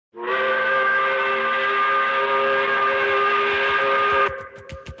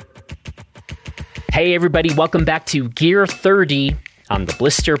Hey everybody, welcome back to Gear 30 on the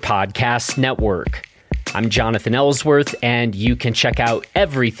Blister Podcast Network. I'm Jonathan Ellsworth, and you can check out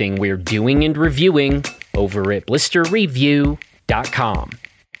everything we're doing and reviewing over at blisterreview.com.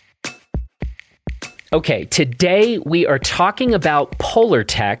 Okay, today we are talking about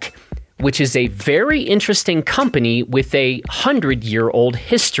Polartec, which is a very interesting company with a 100-year-old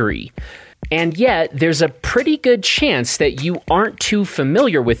history. And yet, there's a pretty good chance that you aren't too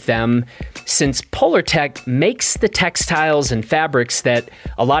familiar with them, since Polartec makes the textiles and fabrics that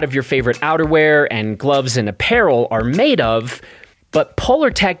a lot of your favorite outerwear and gloves and apparel are made of, but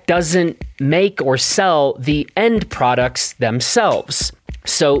Polartec doesn't make or sell the end products themselves.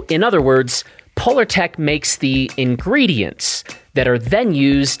 So, in other words, Polartec makes the ingredients that are then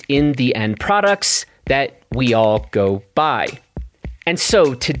used in the end products that we all go buy. And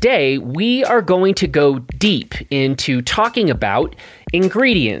so today we are going to go deep into talking about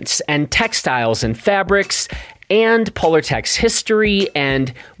ingredients and textiles and fabrics and Polartec's history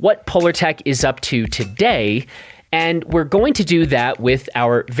and what Polartec is up to today. And we're going to do that with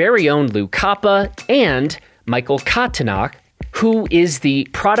our very own Lou Coppa and Michael Katanach, who is the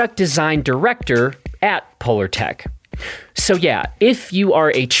product design director at Polartec. So yeah, if you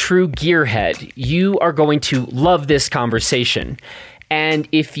are a true gearhead, you are going to love this conversation. And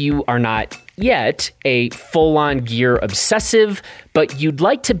if you are not yet a full-on gear obsessive, but you'd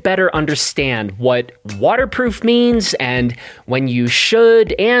like to better understand what waterproof means and when you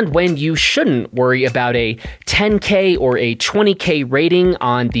should and when you shouldn't worry about a 10K or a 20K rating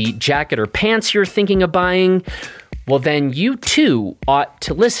on the jacket or pants you're thinking of buying, well then you too ought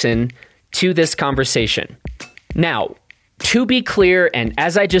to listen to this conversation. Now, to be clear, and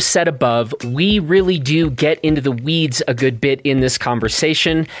as I just said above, we really do get into the weeds a good bit in this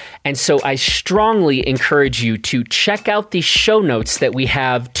conversation, and so I strongly encourage you to check out the show notes that we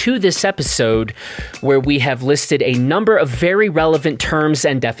have to this episode, where we have listed a number of very relevant terms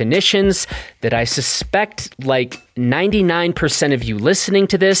and definitions that I suspect, like 99% of you listening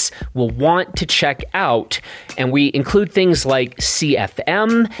to this will want to check out. And we include things like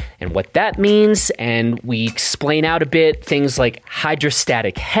CFM and what that means, and we explain out a bit things like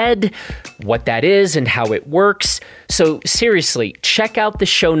hydrostatic head, what that is and how it works. So seriously, check out the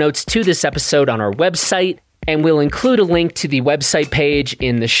show notes to this episode on our website, and we'll include a link to the website page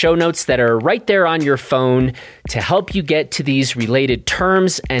in the show notes that are right there on your phone to help you get to these related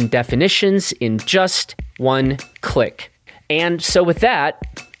terms and definitions in just one click. And so with that,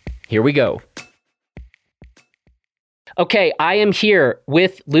 here we go. Okay, I am here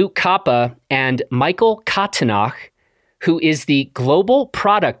with Lou Coppa and Michael Katanach, who is the Global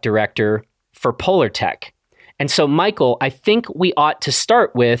Product Director for Polartec. And so, Michael, I think we ought to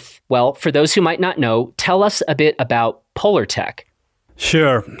start with, well, for those who might not know, tell us a bit about Polartec.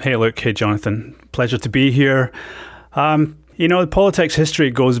 Sure. Hey, Luke. Hey, Jonathan. Pleasure to be here. Polartec's history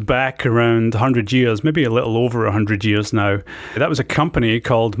goes back around 100 years, maybe a little over 100 years now. That was a company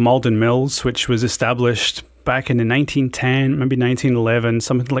called Malden Mills, which was established back in the 1910, maybe 1911,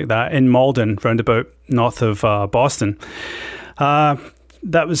 something like that, in Malden, roundabout north of Boston.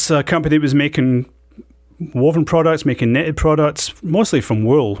 That was a company that was making woven products, making knitted products, mostly from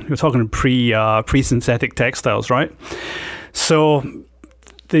wool. You're talking pre-synthetic textiles, right? So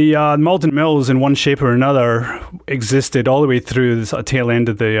the Malden Mills, in one shape or another, existed all the way through the sort of tail end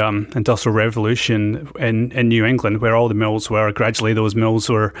of the Industrial Revolution in New England, where all the mills were. Gradually, those mills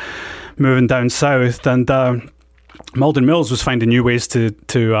were moving down south, and Malden Mills was finding new ways to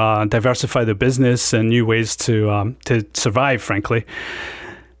diversify their business and new ways to survive, frankly.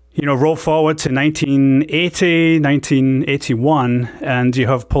 Roll forward to 1980, 1981, and you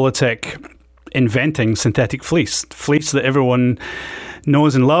have Polartec inventing synthetic fleece that everyone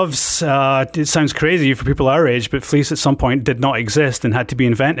knows and loves. It sounds crazy for people our age, but fleece at some point did not exist and had to be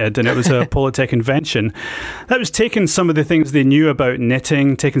invented, and it was a Polartec invention. That was taking some of the things they knew about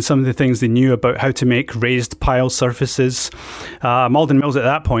knitting, taking some of the things they knew about how to make raised pile surfaces. Malden Mills at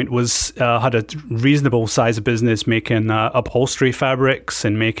that point had a reasonable size of business making upholstery fabrics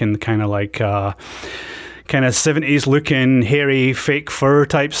and making kind of 70s looking hairy fake fur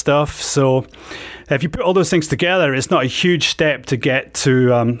type stuff. So if you put all those things together, it's not a huge step to get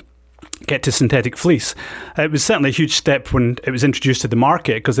to synthetic fleece. It was certainly a huge step when it was introduced to the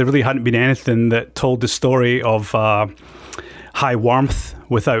market, because there really hadn't been anything that told the story of high warmth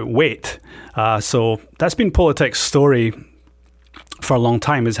without weight. So that's been Polartec's story for a long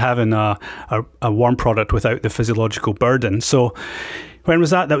time, is having a warm product without the physiological burden. So When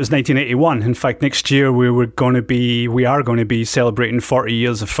was that? That was 1981. In fact, next year we are going to be celebrating 40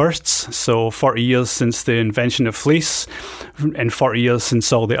 years of firsts. So 40 years since the invention of fleece, and 40 years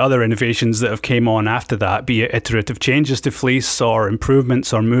since all the other innovations that have came on after that, be it iterative changes to fleece or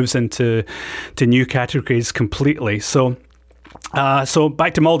improvements or moves into new categories completely. So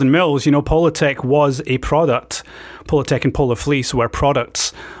back to Malden Mills, Polartec was a product. Polartec and Polar Fleece were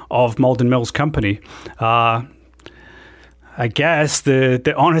products of Malden Mills Company. I guess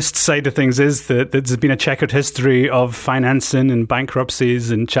the honest side of things is that there's been a checkered history of financing and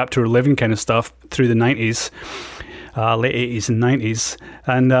bankruptcies and Chapter 11 kind of stuff through the 90s, late 80s and 90s.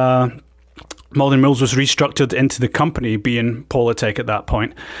 And Malden Mills was restructured into the company being Polartec at that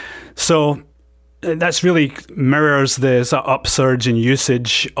point. So that's really mirrors the sort of upsurge in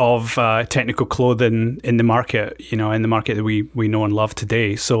usage of technical clothing in the market, in the market that we know and love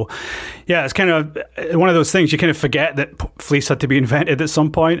today. So, yeah, it's kind of one of those things you kind of forget that fleece had to be invented at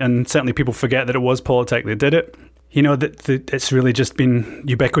some point, and certainly people forget that it was Polartec that did it. That it's really just been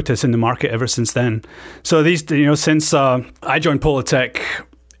ubiquitous in the market ever since then. So since I joined Polartec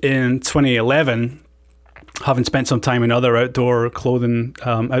in 2011. Having spent some time in other outdoor clothing,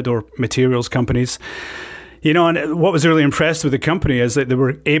 outdoor materials companies, and what was really impressed with the company is that they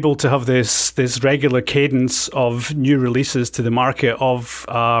were able to have this regular cadence of new releases to the market of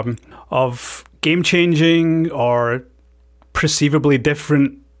game-changing or perceivably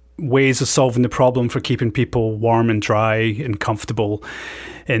different ways of solving the problem for keeping people warm and dry and comfortable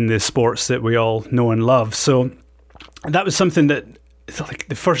in the sports that we all know and love. So that was something that. Like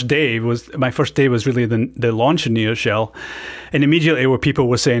my first day was really the launch of NeoShell, and immediately where people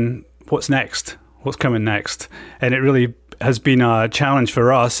were saying, "What's next? What's coming next?" And it really has been a challenge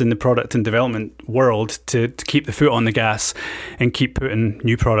for us in the product and development world to keep the foot on the gas and keep putting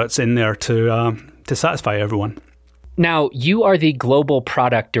new products in there to satisfy everyone. Now, you are the global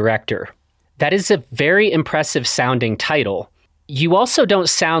product director. That is a very impressive sounding title. You also don't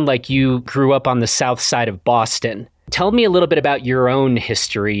sound like you grew up on the south side of Boston. Tell me a little bit about your own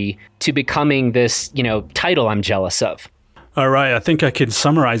history to becoming this, title I'm jealous of. All right. I think I could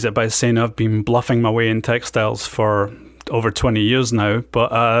summarize it by saying I've been bluffing my way in textiles for over 20 years now.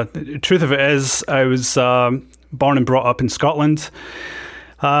 But the truth of it is I was born and brought up in Scotland.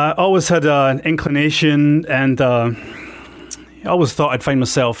 Always had an inclination and I always thought I'd find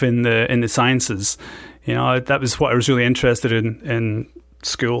myself in the sciences. That was what I was really interested in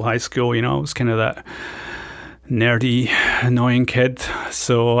school, high school. It was kind of that nerdy, annoying kid.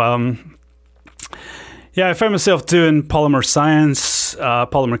 So, I found myself doing polymer science,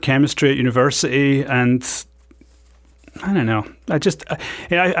 polymer chemistry at university, and I don't know.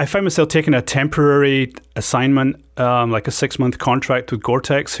 I found myself taking a temporary assignment, like a 6-month contract with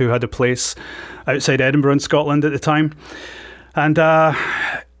Gore-Tex, who had a place outside Edinburgh in Scotland at the time. And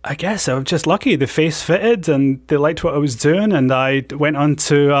I guess I was just lucky. The face fitted, and they liked what I was doing, and I went on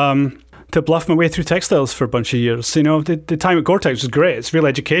to bluff my way through textiles for a bunch of years. The time at Gore-Tex was great. It's real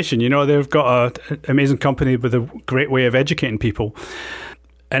education. They've got an amazing company with a great way of educating people.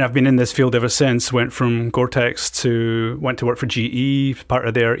 And I've been in this field ever since. Went from Gore-Tex went to work for GE, part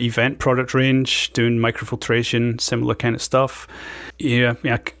of their event product range, doing microfiltration, similar kind of stuff. Yeah,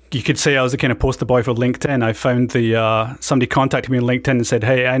 you could say I was the kind of poster boy for LinkedIn. I found somebody contacted me on LinkedIn and said,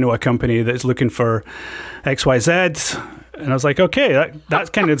 "Hey, I know a company that's looking for XYZ." And I was like, okay, that's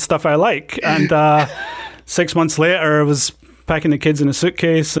kind of the stuff I like. And 6 months later, I was packing the kids in a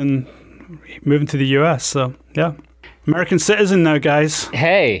suitcase and moving to the US. So, yeah. American citizen now, guys.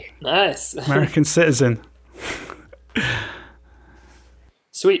 Hey. Nice. American citizen.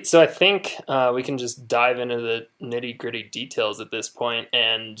 Sweet. So I think we can just dive into the nitty-gritty details at this point.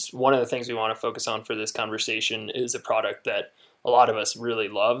 And one of the things we want to focus on for this conversation is a product that a lot of us really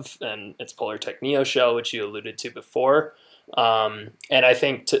love, and it's Polartec NeoShell, which you alluded to before. And I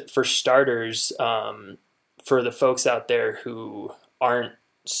think for starters, for the folks out there who aren't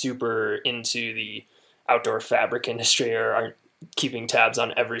super into the outdoor fabric industry or aren't keeping tabs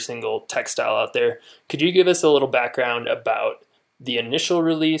on every single textile out there, could you give us a little background about the initial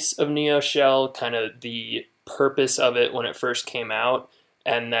release of NeoShell, kind of the purpose of it when it first came out,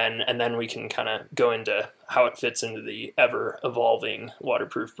 and then we can kind of go into how it fits into the ever-evolving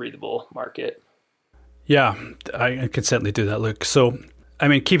waterproof, breathable market? Yeah, I could certainly do that, Luke. So,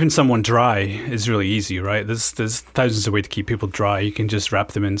 keeping someone dry is really easy, right? There's thousands of ways to keep people dry. You can just wrap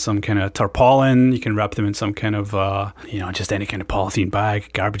them in some kind of tarpaulin. You can wrap them in some kind of, just any kind of polythene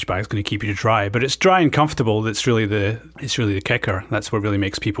bag. Garbage bag is going to keep you dry. But it's dry and comfortable. It's really the kicker. That's what really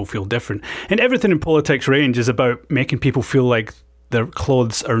makes people feel different. And everything in Polartec's range is about making people feel like their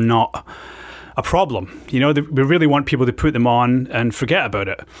clothes are not a problem. We really want people to put them on and forget about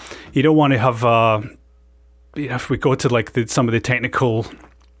it. You don't want to have, if we go to like some of the technical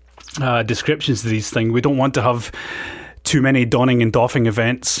descriptions of these things, we don't want to have too many donning and doffing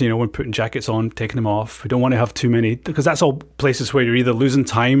events, when putting jackets on, taking them off. We don't want to have too many, because that's all places where you're either losing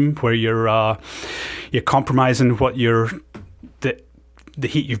time, where you're compromising what the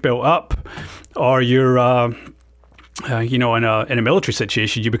heat you've built up, or you're in a military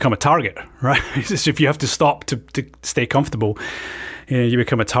situation, you become a target, right? If you have to stop to stay comfortable, you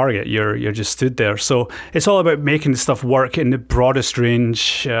become a target. You're just stood there. So it's all about making the stuff work in the broadest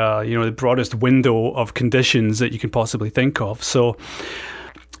range, the broadest window of conditions that you can possibly think of. So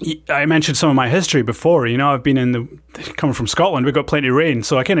I mentioned some of my history before. I've been coming from Scotland. We've got plenty of rain,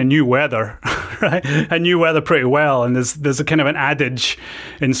 so I kind of knew weather, right? I knew weather pretty well, and there's a kind of an adage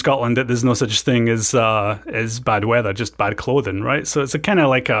in Scotland that there's no such thing as bad weather, just bad clothing, right? So it's a kind of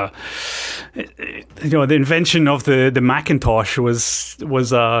like the invention of the Macintosh was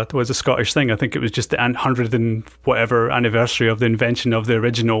a Scottish thing. I think it was just the 100 and whatever anniversary of the invention of the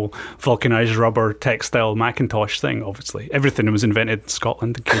original vulcanized rubber textile Macintosh thing. Obviously, everything was invented in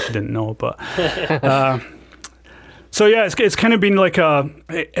Scotland, in case you didn't know, but. So yeah, it's kind of been like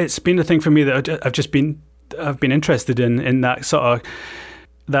it's been a thing for me that I've been interested in that sort of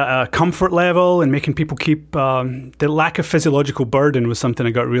that comfort level, and making people keep the lack of physiological burden was something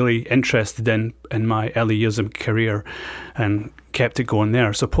I got really interested in my early years of career, and kept it going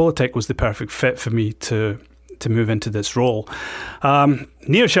there. So Polartec was the perfect fit for me to move into this role.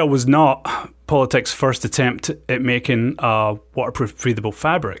 NeoShell was not Polartec's first attempt at making a waterproof breathable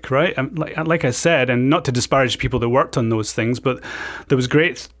fabric, right? And like I said, and not to disparage people that worked on those things, but there was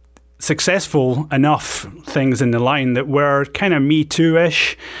great, successful enough things in the line that were kind of Me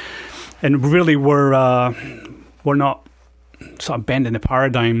Too-ish, and really were not sort of bending the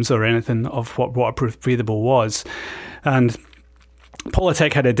paradigms or anything of what waterproof breathable was. And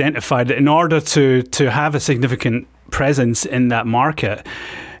Polartec had identified that in order to have a significant presence in that market,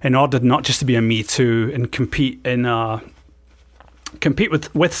 in order not just to be a Me Too and compete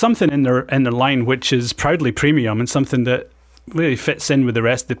with something in their line which is proudly premium and something that really fits in with the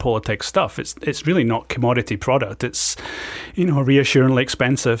rest of the Polartec stuff. It's really not commodity product. It's reassuringly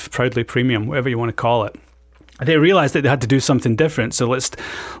expensive, proudly premium, whatever you want to call it. They realized that they had to do something different. So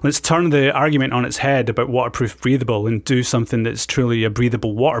let's turn the argument on its head about waterproof breathable and do something that's truly a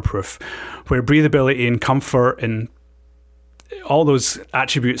breathable waterproof, where breathability and comfort and all those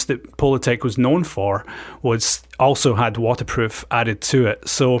attributes that Polartec was known for was also had waterproof added to it.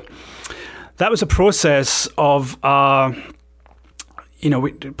 So that was a process of Polartec's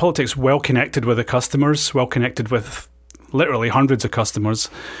well connected with the customers, well connected with literally hundreds of customers.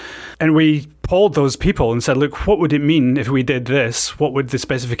 And we polled those people and said, look, what would it mean if we did this? What would the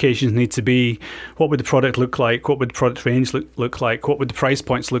specifications need to be? What would the product look like? What would the product range look like? What would the price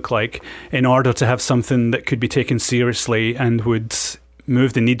points look like in order to have something that could be taken seriously and would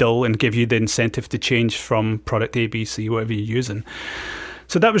move the needle and give you the incentive to change from product A, B, C, whatever you're using?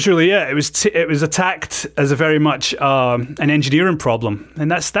 So that was really it. It was attacked as a very much an engineering problem.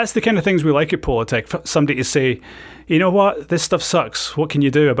 And that's the kind of things we like at Polartec. For somebody to say, you know what, this stuff sucks. What can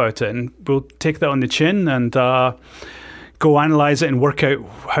you do about it? And we'll take that on the chin and go analyze it and work out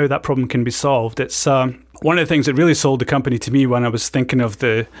how that problem can be solved. It's one of the things that really sold the company to me when I was thinking of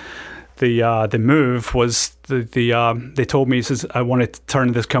the move was they told me, says, I wanted to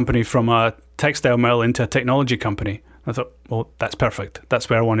turn this company from a textile mill into a technology company. I thought, well, that's perfect. That's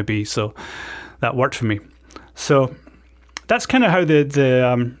where I want to be. So that worked for me. So that's kind of how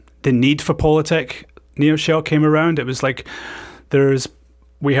the need for Polartec NeoShell came around. It was like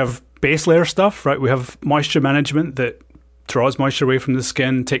we have base layer stuff, right? We have moisture management that draws moisture away from the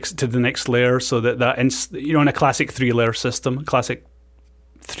skin, takes it to the next layer, so that in a classic 3-layer system, classic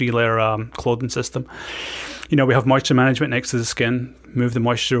 3-layer clothing system. We have moisture management next to the skin, move the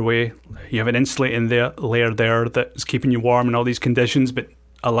moisture away. You have an insulating layer there that's keeping you warm in all these conditions, but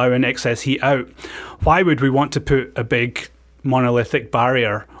allowing excess heat out. Why would we want to put a big monolithic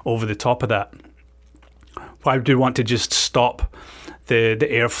barrier over the top of that? Why do we want to just stop the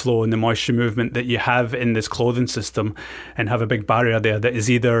airflow and the moisture movement that you have in this clothing system and have a big barrier there that is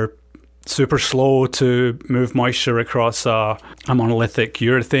either super slow to move moisture across a monolithic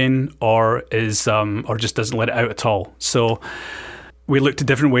urethane or just doesn't let it out at all? So we looked at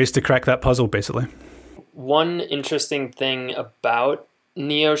different ways to crack that puzzle, basically. One interesting thing about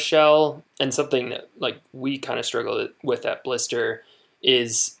NeoShell, and something that we kind of struggle with at Blister,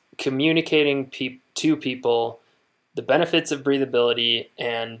 is communicating to people the benefits of breathability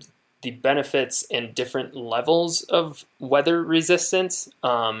and the benefits and different levels of weather resistance,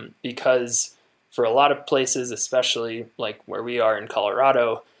 because for a lot of places, especially like where we are in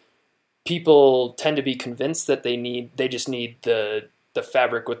Colorado, people tend to be convinced that they just need the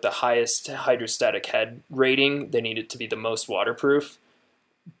fabric with the highest hydrostatic head rating. They need it to be the most waterproof.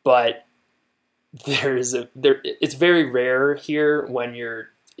 But it's very rare here when you're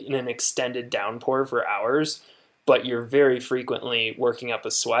in an extended downpour for hours, but you're very frequently working up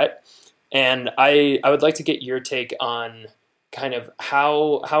a sweat. And I would like to get your take on kind of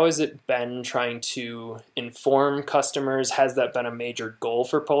how has it been trying to inform customers? Has that been a major goal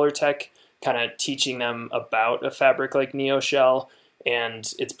for Polartec, kind of teaching them about a fabric like NeoShell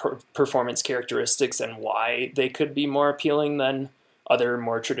and its performance characteristics and why they could be more appealing than other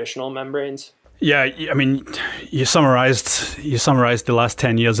more traditional membranes? Yeah, I mean, you summarized the last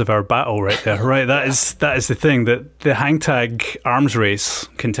 10 years of our battle right there, right? That is the thing, that the hang tag arms race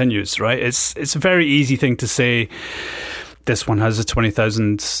continues, right? It's a very easy thing to say, this one has a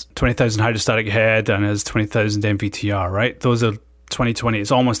 20,000 hydrostatic head and has 20,000 MVTR, right? Those are 2020.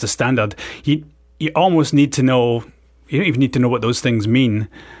 It's almost a standard. You almost need to know, you don't even need to know what those things mean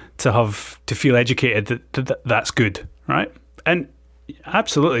to feel educated that that's good, right? And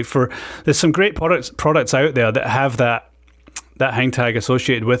absolutely, there's some great products out there that have that hang tag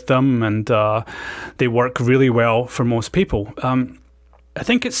associated with them, and they work really well for most people. I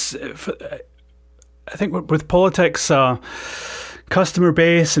think with Polartec's customer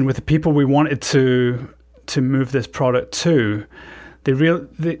base and with the people we wanted to move this product to,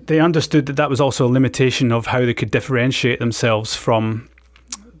 they understood that was also a limitation of how they could differentiate themselves from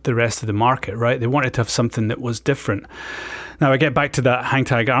the rest of the market, right? They wanted to have something that was different. Now, I get back to that hang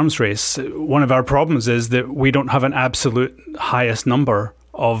tag arms race. One of our problems is that we don't have an absolute highest number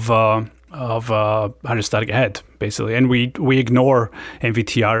of hydrostatic head, basically, and we ignore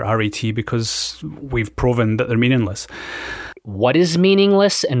MVTR, RET because we've proven that they're meaningless. What is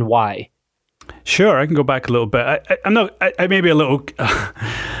meaningless and why? Sure, I can go back a little bit. I may be a little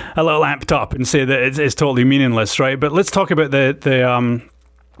amped up and say that it's totally meaningless, right? But let's talk about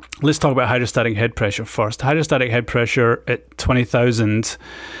let's talk about hydrostatic head pressure first. Hydrostatic head pressure at 20,000,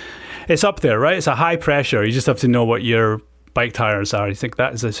 it's up there, right? It's a high pressure. You just have to know what your bike tires are. You think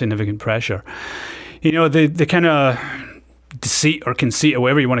that is a significant pressure. You know, the kind of deceit or conceit or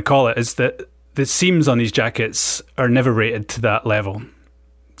whatever you want to call it is that the seams on these jackets are never rated to that level.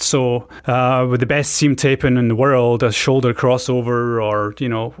 So with the best seam taping in the world, a shoulder crossover or, you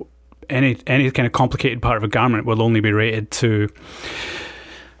know, any kind of complicated part of a garment will only be rated to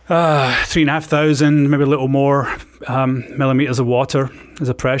 3,500, maybe a little more millimeters of water as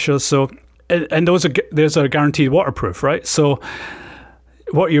a pressure. So, and those are guaranteed waterproof, right? So,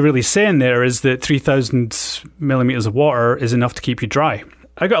 what you're really saying there is that 3,000 millimeters of water is enough to keep you dry.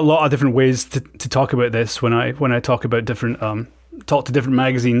 I got a lot of different ways to talk about this when I talk about different talk to different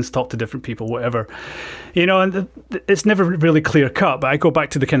magazines, talk to different people, whatever. You know, and it's never really clear cut. But I go back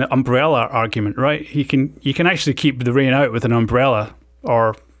to the kind of umbrella argument, right? You can actually keep the rain out with an umbrella,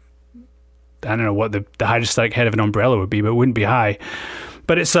 or I don't know what the hydrostatic head of an umbrella would be, but it wouldn't be high.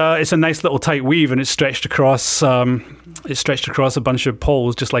 But it's a nice little tight weave, and it's stretched across a bunch of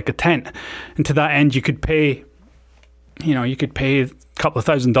poles, just like a tent. And to that end, you could pay a couple of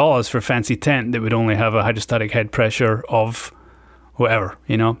 $1,000s for a fancy tent that would only have a hydrostatic head pressure of whatever,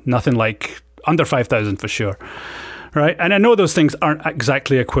 you know, nothing like under 5,000 for sure, right? And I know those things aren't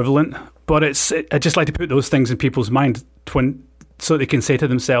exactly equivalent, but I just like to put those things in people's mind so they can say to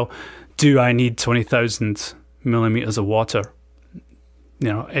themselves, do I need 20,000 millimeters of water? You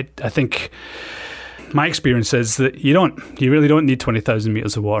know, I think my experience is that you really don't need 20,000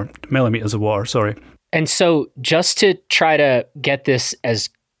 millimeters of water, sorry. And so just to try to get this as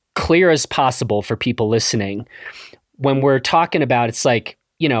clear as possible for people listening, when we're talking about, it's like,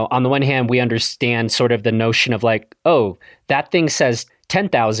 you know, on the one hand, we understand sort of the notion of like, oh, that thing says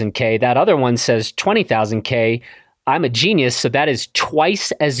 10,000 K, that other one says 20,000 K. I'm a genius, so that is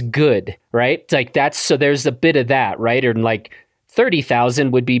twice as good, right? Like so there's a bit of that, right? Or like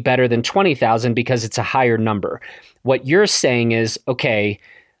 30,000 would be better than 20,000 because it's a higher number. What you're saying is, okay,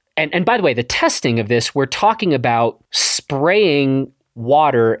 and by the way, the testing of this, we're talking about spraying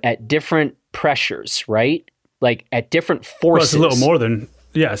water at different pressures, right? Like at different forces. Well, it's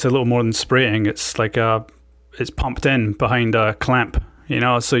a little more than spraying. It's like it's pumped in behind a clamp, you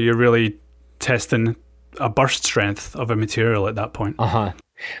know, so you're really testing a burst strength of a material at that point.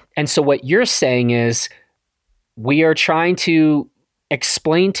 And so what you're saying is we are trying to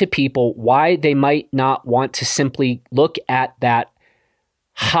explain to people why they might not want to simply look at that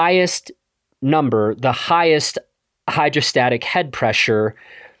highest number, the highest hydrostatic head pressure.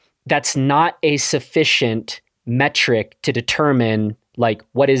 That's not a sufficient metric to determine Like,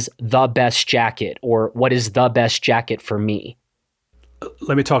 what is the best jacket, or what is the best jacket for me?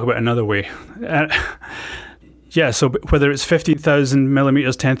 Let me talk about another way. So whether it's 15,000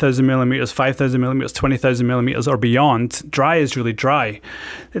 millimeters, 10,000 millimeters, 5,000 millimeters, 20,000 millimeters, or beyond, dry is really dry.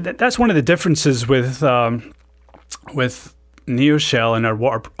 That's one of the differences with NeoShell and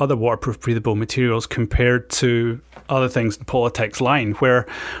our other waterproof breathable materials compared to other things in Polartec's line, where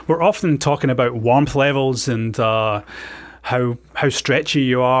we're often talking about warmth levels and how stretchy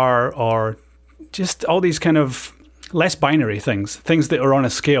you are, or just all these kind of less binary things that are on a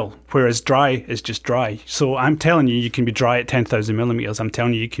scale, whereas dry is just dry. So I'm telling you can be dry at 10,000 millimeters. I'm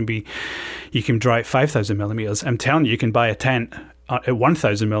telling you you can dry at 5,000 millimeters. I'm telling you can buy a tent at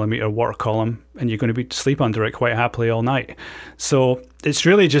 1,000 millimeter water column, and you're going to sleep under it quite happily all night. So it's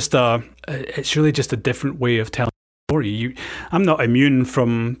really just a different way of telling the story. I'm not immune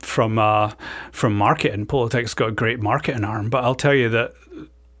from marketing. Polartec's got a great marketing arm, but I'll tell you that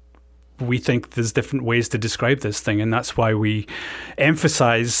we think there's different ways to describe this thing, and that's why we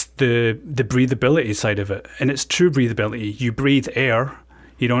emphasize the breathability side of it. And it's true breathability. You breathe air.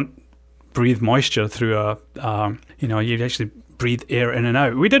 You don't breathe moisture through you actually breathe air in and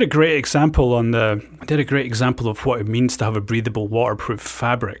out. We did a great example of what it means to have a breathable waterproof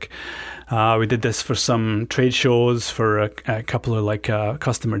fabric. We did this for some trade shows, for a couple of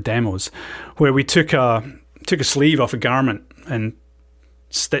customer demos, where we took a sleeve off a garment and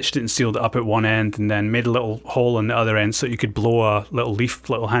stitched it and sealed it up at one end, and then made a little hole on the other end so you could blow a little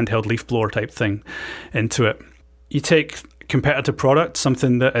handheld leaf blower type thing into it. You take competitor product,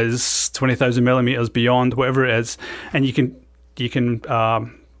 something that is 20,000 millimeters beyond, whatever it is, and you can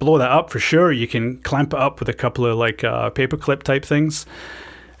blow that up for sure. You can clamp it up with a couple of paper clip type things,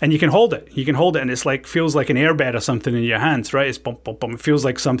 and you can hold it. And it's feels like an airbed or something in your hands, right? It's bump, bump, bump. It feels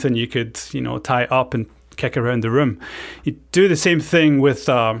like something you could, tie up and kick around the room. You do the same thing with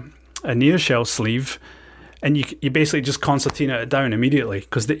a NeoShell sleeve, and you basically just concertina it down immediately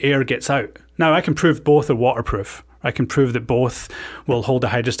because the air gets out. Now, I can prove both are waterproof. I can prove that both will hold a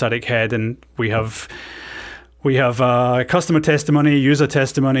hydrostatic head, and we have customer testimony, user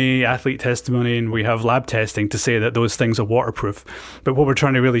testimony, athlete testimony, and we have lab testing to say that those things are waterproof. But what we're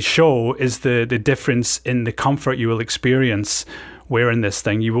trying to really show is the difference in the comfort you will experience wearing this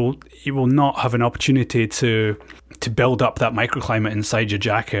thing. You will not have an opportunity to build up that microclimate inside your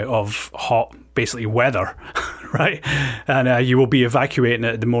jacket of hot, basically weather, right? And you will be evacuating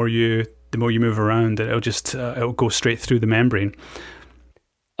it the more you move around. It'll go straight through the membrane.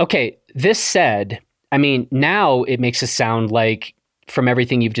 Okay, this said, I mean, now it makes it sound like, from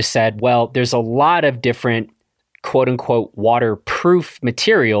everything you've just said, well, there's a lot of different quote unquote waterproof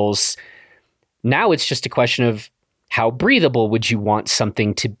materials. Now it's just a question of how breathable would you want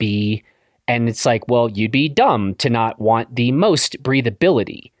something to be? And it's like, well, you'd be dumb to not want the most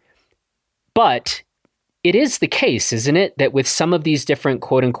breathability. But it is the case, isn't it, that with some of these different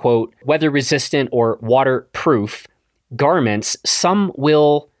quote unquote weather resistant or waterproof garments, some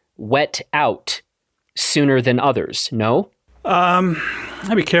will wet out sooner than others, no?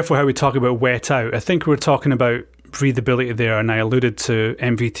 I'd be careful how we talk about wet out. I think we're talking about breathability there, and I alluded to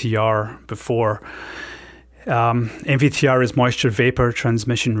MVTR before. MVTR is moisture vapor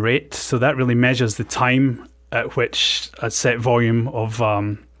transmission rate, so that really measures the time at which a set volume of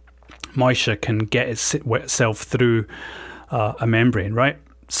moisture can get itself through a membrane, right?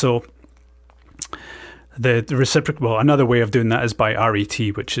 So the reciprocal, well, another way of doing that is by RET,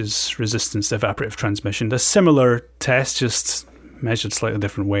 which is resistance to evaporative transmission. The similar test, just measured slightly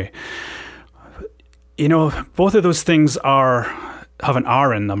different way. Both of those things have an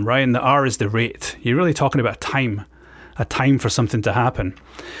R in them, right? And the R is the rate. You're really talking about a time for something to happen.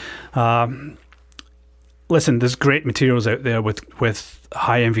 Listen, there's great materials out there with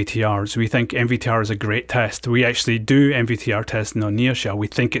high MVTRs. We think MVTR is a great test. We actually do MVTR testing on NeoShell. We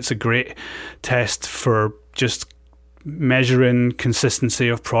think it's a great test for just measuring consistency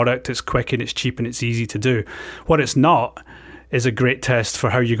of product. It's quick and it's cheap and it's easy to do. What it's not is a great test for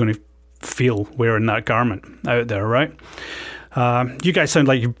how you're going to feel wearing that garment out there, right? You guys sound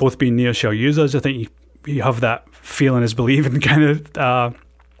like you've both been NeoShell users. I think you have that feeling is believing kind of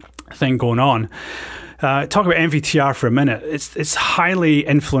thing going on. Talk about MVTR for a minute. It's highly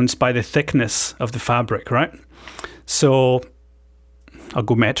influenced by the thickness of the fabric, right? So I'll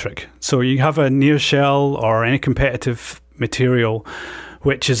go metric. So you have a NeoShell or any competitive material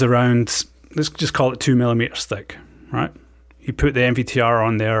which is around, let's just call it 2 millimeters thick, right? You put the MVTR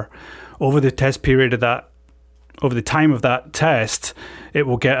on there. Over the test period of that, over the time of that test, it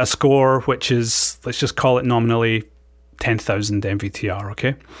will get a score which is, let's just call it nominally 10,000 MVTR,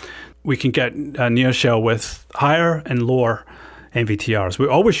 okay? We can get a NeoShell with higher and lower MVTRs. We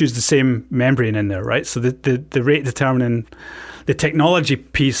always use the same membrane in there, right? So the rate determining the technology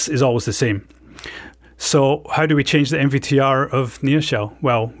piece is always the same. So how do we change the MVTR of NeoShell?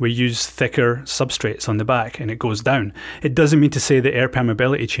 Well, we use thicker substrates on the back and it goes down. It doesn't mean to say the air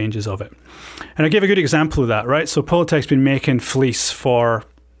permeability changes of it. And I'll give a good example of that, right? So Polytech's been making fleece for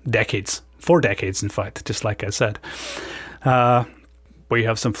decades, 4 decades, in fact, just like I said. We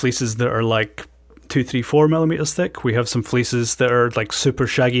have some fleeces that are like 2, 3, 4 millimeters thick. We have some fleeces that are like super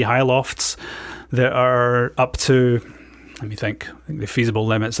shaggy high lofts that are up to, let me think, I think the feasible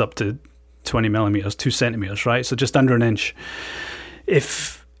limit's up to 20 millimeters, 2 centimeters, right? So just under an inch.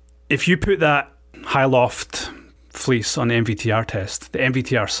 If you put that high loft fleece on the MVTR test, the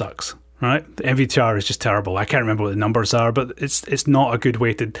MVTR sucks, right? The MVTR is just terrible. I can't remember what the numbers are, but it's not a good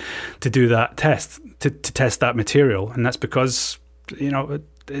way to do that test, to test that material. And that's because,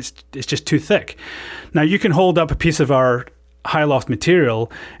 it's just too thick. Now, you can hold up a piece of our high loft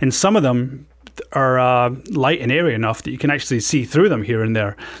material, and some of them are light in area enough that you can actually see through them here and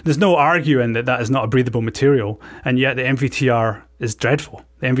there. There's no arguing that is not a breathable material, and yet the MVTR is dreadful.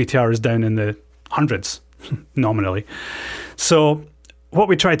 The MVTR is down in the hundreds, nominally. So what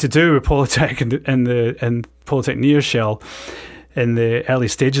we tried to do with Polytech and Polytech NeoShell in the early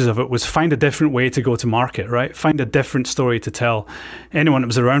stages of it was find a different way to go to market, right? Find a different story to tell. Anyone that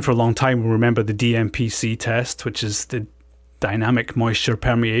was around for a long time will remember the DMPC test, which is the dynamic moisture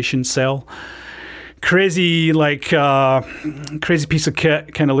permeation cell. Crazy piece of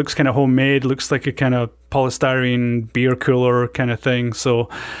kit, kind of looks kind of homemade, looks like a kind of polystyrene beer cooler kind of thing. So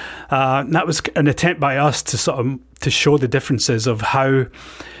that was an attempt by us to sort of to show the differences of how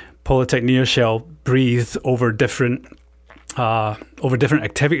Polytech NeoShell breathed over different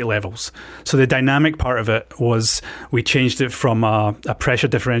activity levels. So the dynamic part of it was we changed it from a pressure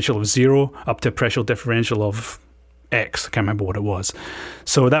differential of 0 up to a pressure differential of X. I can't remember what it was.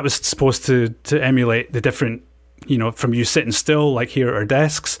 So that was supposed to emulate the different, from you sitting still, like here at our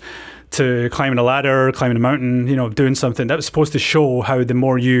desks, to climbing a ladder, climbing a mountain, doing something. That was supposed to show how the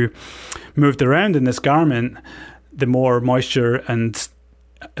more you moved around in this garment, the more moisture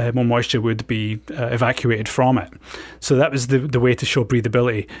would be evacuated from it. So that was the way to show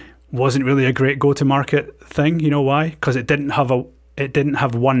breathability. Wasn't really a great go-to-market thing. You know why? Because it didn't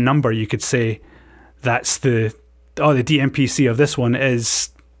have one number you could say that's the DMPC of this one is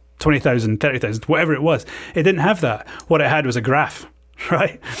 20,000, 30,000, whatever it was. It didn't have that. What it had was a graph,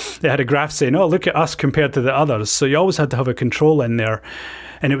 right? It had a graph saying, look at us compared to the others. So you always had to have a control in there.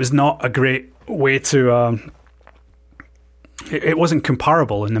 And it was not a great way to... It wasn't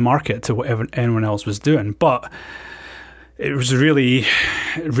comparable in the market to whatever anyone else was doing. But it was really,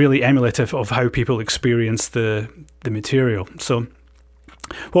 really emulative of how people experience the material. So...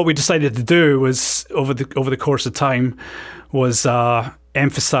 what we decided to do was over the course of time was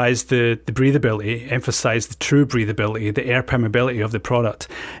emphasize the breathability, emphasize the true breathability, the air permeability of the product,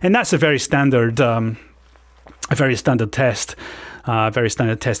 and that's a very standard test, very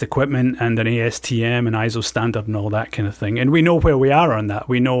standard test equipment, and an ASTM and ISO standard and all that kind of thing. And we know where we are on that.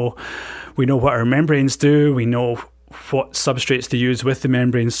 We know what our membranes do. We know what substrates to use with the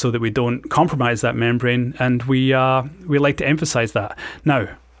membranes so that we don't compromise that membrane, and we like to emphasize that. Now,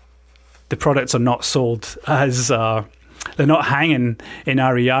 the products are not sold as they're not hanging in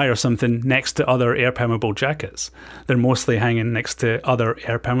REI or something next to other air permeable jackets. They're mostly hanging next to other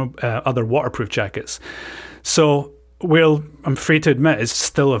other waterproof jackets. So, I'm free to admit, it's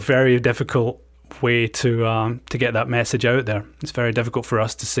still a very difficult way to get that message out there. It's very difficult for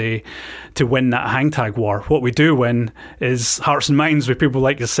us to win that hang tag war. What we do win is hearts and minds with people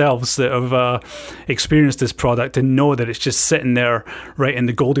like yourselves that have experienced this product and know that it's just sitting there right in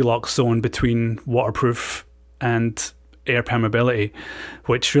the Goldilocks zone between waterproof and air permeability,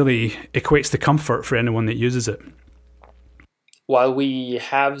 which really equates to comfort for anyone that uses it. While we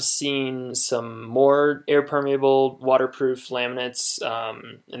have seen some more air permeable waterproof laminates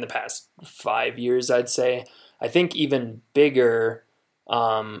in the past 5 years, I'd say, I think even bigger,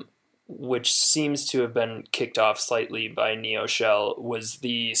 which seems to have been kicked off slightly by NeoShell, was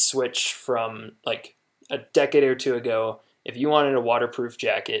the switch from like a decade or two ago. If you wanted a waterproof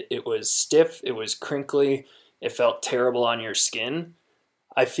jacket, it was stiff, it was crinkly, it felt terrible on your skin.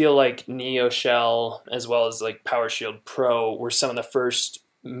 I feel like NeoShell, as well as like PowerShield Pro, were some of the first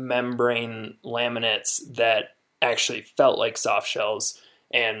membrane laminates that actually felt like soft shells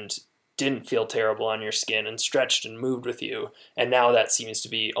and didn't feel terrible on your skin and stretched and moved with you. And now that seems to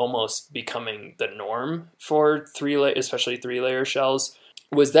be almost becoming the norm for especially 3-layer shells.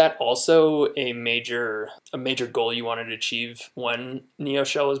 Was that also a major goal you wanted to achieve when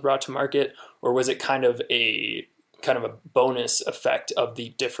NeoShell was brought to market, or was it kind of a kind of a bonus effect of the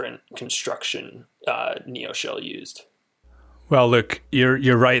different construction NeoShell used? Well, look,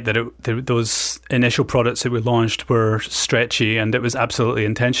 you're right that those initial products that we launched were stretchy, and it was absolutely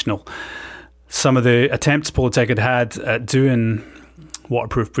intentional. Some of the attempts Polytech had at doing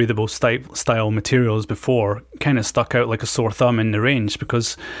waterproof, breathable style materials before kind of stuck out like a sore thumb in the range,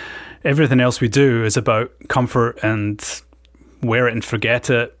 because everything else we do is about comfort and wear it and forget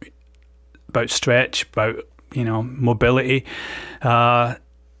it, about stretch, about mobility,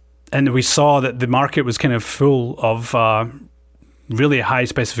 and we saw that the market was kind of full of really high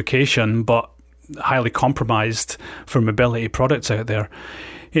specification but highly compromised for mobility products out there.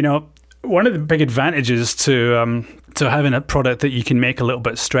 One of the big advantages to having a product that you can make a little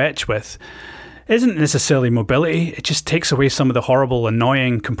bit stretch with isn't necessarily mobility. It just takes away some of the horrible,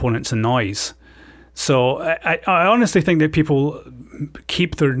 annoying components and noise. So I honestly think that people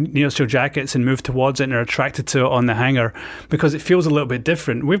keep their NeoShell jackets and move towards it and are attracted to it on the hanger because it feels a little bit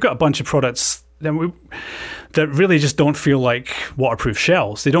different. We've got a bunch of products that really just don't feel like waterproof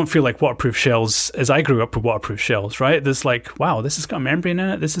shells. They don't feel like waterproof shells as I grew up with waterproof shells, right? There's like, wow, this has got a membrane in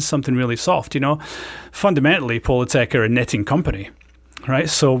it. This is something really soft, Fundamentally, Polytech are a knitting company, right?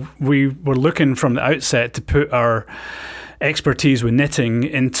 So we were looking from the outset to put our expertise with knitting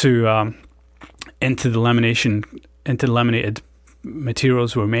into the laminated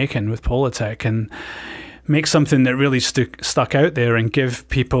materials we're making with Polytech, and make something that really stuck out there and give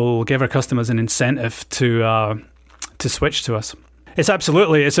our customers an incentive to switch to us. It's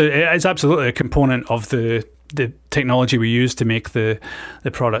absolutely a component of the technology we use to make the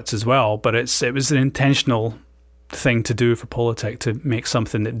products as well. But it was an intentional thing to do for Polytech to make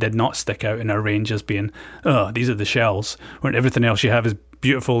something that did not stick out in our range as being, these are the shells, when everything else you have is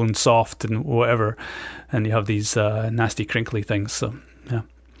beautiful and soft and whatever, and you have these nasty crinkly things. So yeah.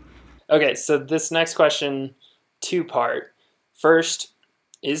 Okay, so this next question, 2-part. First,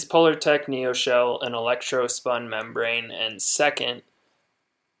 is Polytech NeoShell an electrospun membrane? And second,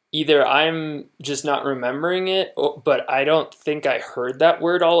 either I'm just not remembering it, but I don't think I heard that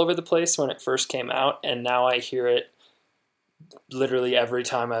word all over the place when it first came out, and now I hear it literally every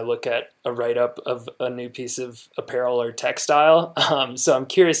time I look at a write-up of a new piece of apparel or textile. So I'm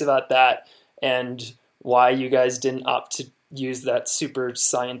curious about that and why you guys didn't opt to use that super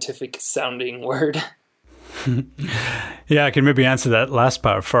scientific sounding word. Yeah, I can maybe answer that last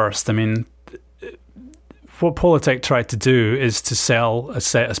part first. I mean, what Polytech tried to do is to sell a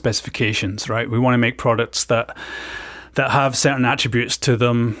set of specifications, right? We want to make products that have certain attributes to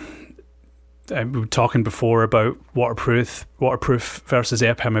them. We were talking before about waterproof versus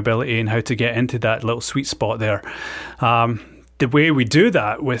air permeability and how to get into that little sweet spot there. The way we do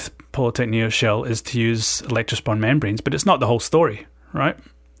that with Polytech NeoShell is to use electrospun membranes, but it's not the whole story, right?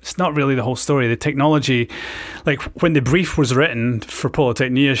 It's not really the whole story. The technology, like when the brief was written for Polytech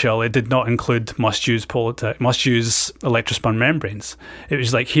NeoShell, it did not include must use electrospun membranes. It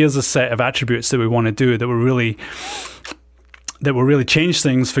was like, here's a set of attributes that we want to do that will really change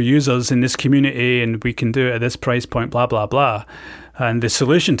things for users in this community, and we can do it at this price point, blah, blah, blah. And the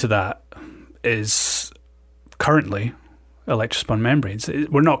solution to that is currently electrospun membranes.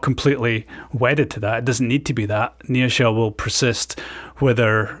 We're not completely wedded to that. It doesn't need to be that. NeoShell will persist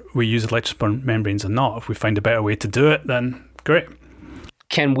whether we use electrospun membranes or not. If we find a better way to do it, then great.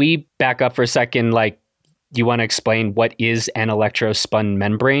 Can we back up for a second? Like, you want to explain what is an electrospun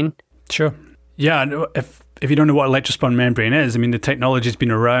membrane? Sure. Yeah, if you don't know what electrospun membrane is, I mean, the technology's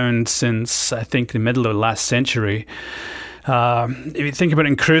been around since, I think, the middle of the last century. If you think about it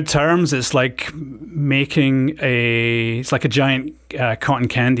in crude terms, it's like it's like a giant cotton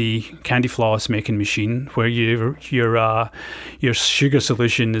candy floss making machine where your sugar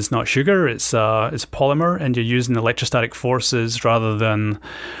solution is not sugar, it's polymer, and you're using electrostatic forces rather than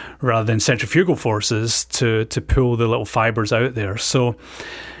centrifugal forces to pull the little fibers out there. So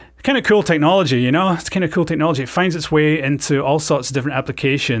kind of cool technology, It's kind of cool technology. It finds its way into all sorts of different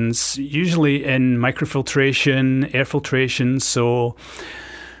applications, usually in microfiltration, air filtration. So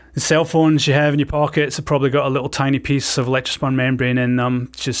the cell phones you have in your pockets have probably got a little tiny piece of electrospun membrane in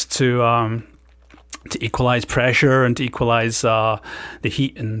them just to equalize pressure and to equalize the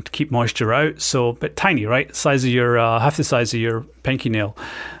heat and keep moisture out. So, but tiny, right? half the size of your pinky nail.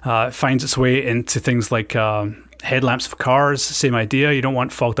 It finds its way into things like headlamps for cars. Same idea. You don't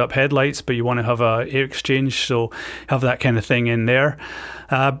want fogged up headlights, but you want to have a air exchange, so have that kind of thing in there.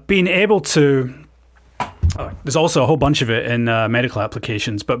 Being able to there's also a whole bunch of it in medical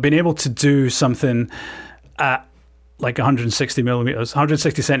applications, but being able to do something at like 160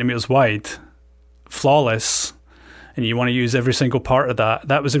 centimeters wide, flawless, and you want to use every single part of that.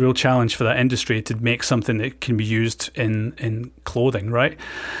 That was a real challenge for that industry to make something that can be used in clothing, right?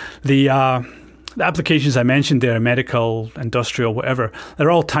 The applications I mentioned there, medical, industrial, whatever,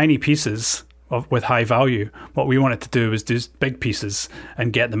 they're all tiny pieces with high value. What we wanted to do was do big pieces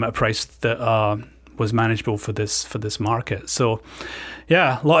and get them at a price that was manageable for this market. So,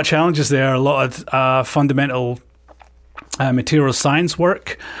 yeah, a lot of challenges there, a lot of fundamental material science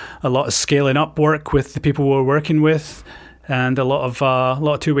work, a lot of scaling up work with the people we're working with, and a lot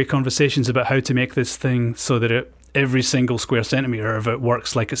of two-way conversations about how to make this thing so that every single square centimeter of it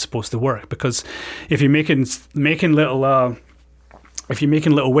works like it's supposed to work. Because if you're making little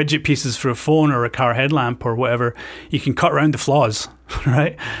widget pieces for a phone or a car headlamp or whatever, you can cut around the flaws,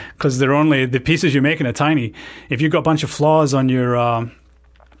 right? Because the pieces you're making are tiny. If you've got a bunch of flaws on your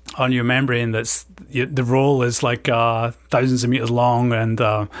membrane, the roll is like thousands of meters long and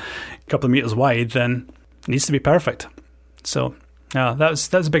a couple of meters wide, then it needs to be perfect. So yeah,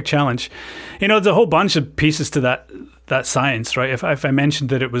 that's a big challenge. There's a whole bunch of pieces to that science, right? If I mentioned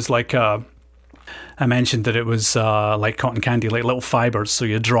that it was like cotton candy, like little fibers. So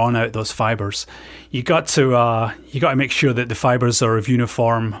you're drawing out those fibers. You got to make sure that the fibers are of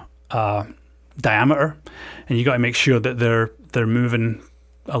uniform diameter, and you got to make sure that they're moving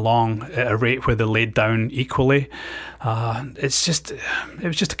along at a rate where they're laid down equally. It was just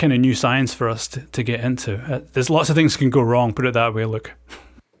a kind of new science for us to get into. There's lots of things can go wrong, put it that way, Luke.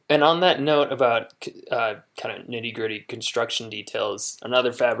 And on that note about kind of nitty-gritty construction details,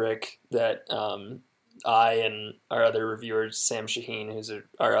 another fabric that I and our other reviewer, Sam Shaheen, who's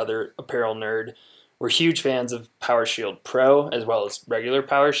our other apparel nerd, we're huge fans of PowerShield Pro as well as regular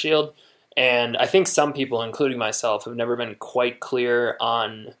PowerShield. And I think some people, including myself, have never been quite clear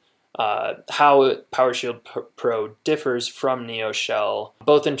on how PowerShield Pro differs from NeoShell,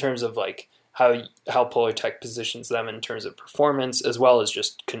 both in terms of like how Polartec positions them in terms of performance, as well as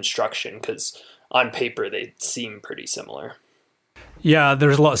just construction, because on paper they seem pretty similar. Yeah,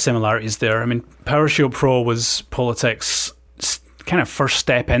 there's a lot of similarities there. I mean, PowerShield Pro was Polartec's kind of first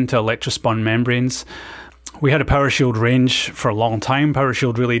step into electrospun membranes. We had a PowerShield range for a long time.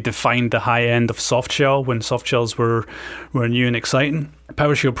 PowerShield really defined the high end of softshell when softshells were new and exciting.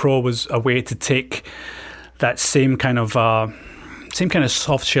 PowerShield Pro was a way to take that same kind of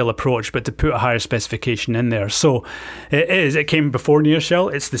softshell approach, but to put a higher specification in there. So it came before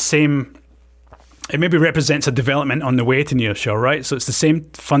NeoShell. It's the same. It maybe represents a development on the way to NeoShell, right? So it's the same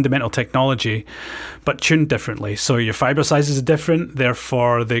fundamental technology, but tuned differently. So your fiber sizes are different,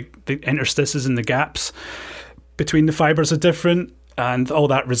 therefore the interstices and the gaps between the fibers are different, and all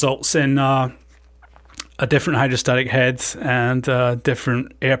that results in a different hydrostatic head and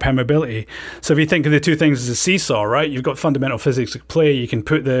different air permeability. So if you think of the two things as a seesaw, right? You've got fundamental physics at play. You can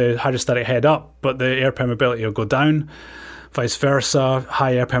put the hydrostatic head up, but the air permeability will go down. Vice versa,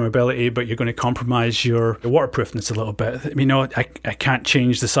 high air permeability, but you're going to compromise your waterproofness a little bit. I mean, I can't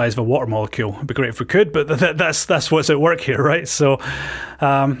change the size of a water molecule. It'd be great if we could, but that's what's at work here, right? So,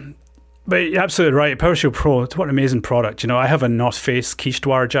 but you're absolutely right. PowerShield Pro, what an amazing product. I have a North Face quiche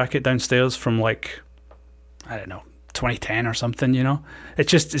Dwyer jacket downstairs from like, I don't know, 2010 or something.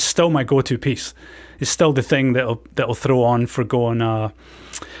 It's still my go-to piece. It's still the thing that'll throw on for going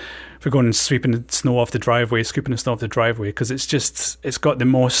and sweeping the snow off the driveway, scooping the snow off the driveway, because it's got the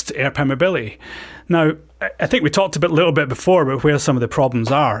most air permeability. Now, I think we talked a little bit before about where some of the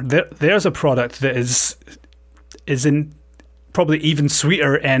problems are. There's a product that is in probably even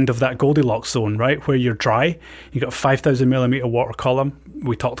sweeter end of that Goldilocks zone, right? Where you're dry, you got a 5,000 millimeter water column.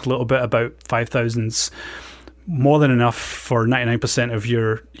 We talked a little bit about 5,000's more than enough for 99% of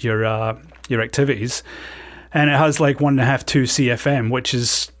your activities. And it has like 1.5, 2 CFM, which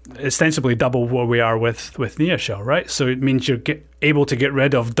is ostensibly double where we are with NeoShell, right? So it means you're able to get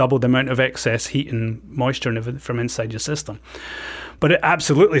rid of double the amount of excess heat and moisture from inside your system. But it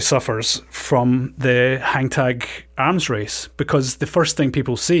absolutely suffers from the hang tag arms race, because the first thing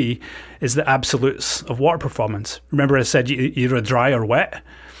people see is the absolutes of water performance. Remember I said you're either dry or wet.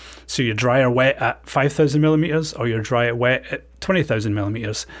 So you're dry or wet at 5,000 millimeters, or you're dry or wet at 20,000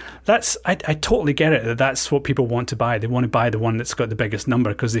 millimeters. I totally get it. That's what people want to buy. They want to buy the one that's got the biggest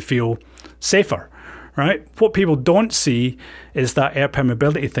number because they feel safer, right? What people don't see is that air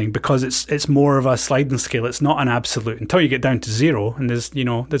permeability thing, because it's more of a sliding scale. It's not an absolute until you get down to zero. And there's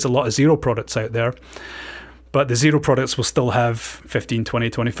a lot of zero products out there. But the zero products will still have 15, 20,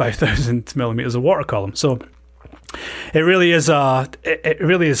 25,000 millimeters of water column. So it really is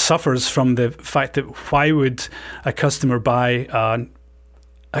suffers from the fact that why would a customer buy?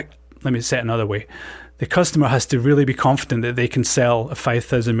 Let me say it another way: the customer has to really be confident that they can sell a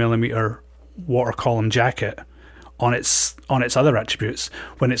 5,000 millimeter water column jacket on its other attributes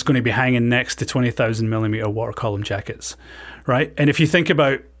when it's going to be hanging next to 20,000 millimeter water column jackets, right? And if you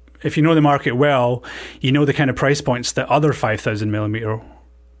know the market well, you know the kind of price points that other 5,000 millimeter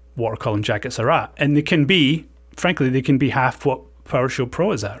water column jackets are at, and they can be half what PowerShield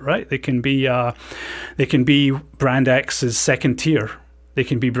Pro is at, right? They can be brand X's second tier. They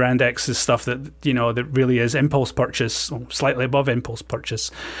can be brand X's stuff that, you know, that really is impulse purchase, slightly above impulse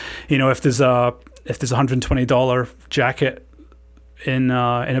purchase. You know, if there's a $120 jacket in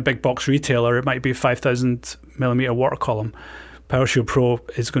a big box retailer, it might be a 5,000 millimeter water column. PowerShield Pro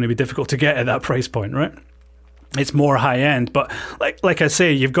is going to be difficult to get at that price point, right? It's more high end, but like I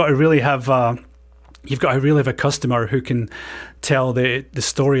say, you've got to really have a customer who can tell the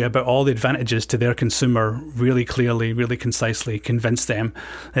story about all the advantages to their consumer really clearly, really concisely, convince them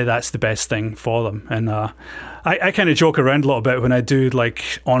that that's the best thing for them. And I kind of joke around a little bit when I do like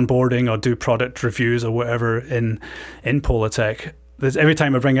onboarding or do product reviews or whatever in Polartec. Every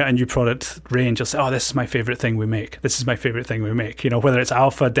time I bring out a new product range, I'll say, oh, this is my favorite thing we make. This is my favorite thing we make. You know, whether it's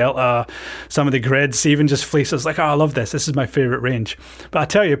Alpha, Delta, some of the grids, even just fleece. It's like, oh, I love this. This is my favorite range. But I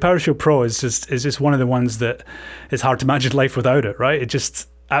tell you, PowerShield Pro is just one of the ones that is hard to imagine life without it, right? It just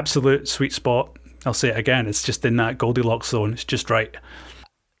absolute sweet spot. I'll say it again. It's just in that Goldilocks zone. It's just right.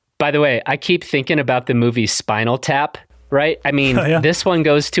 By the way, I keep thinking about the movie Spinal Tap, right? I mean, This one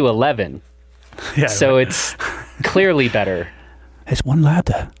goes to 11. Yeah, so right. It's clearly better. It's one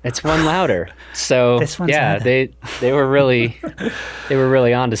louder. So yeah, louder. they were really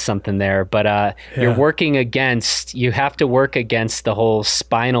onto something there. But you have to work against the whole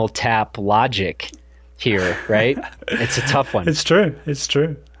Spinal Tap logic here, right? It's a tough one. It's true. It's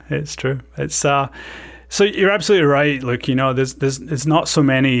so you're absolutely right. Look, you know, there's not so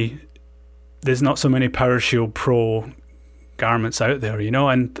many PowerShield Pro garments out there, you know,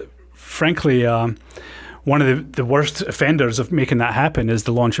 and frankly. One of the worst offenders of making that happen is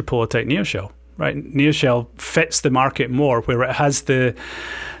the launch of Polartec NeoShell, right? NeoShell fits the market more, where it has the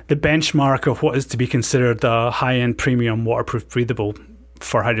benchmark of what is to be considered the high-end premium waterproof breathable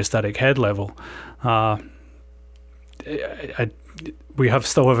for hydrostatic head level. We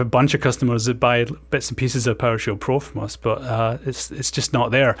still have a bunch of customers that buy bits and pieces of PowerShield Pro from us, but it's just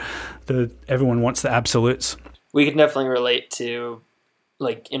not there. Everyone wants the absolutes. We can definitely relate to,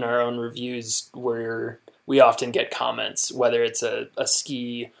 like in our own reviews, where we often get comments, whether it's a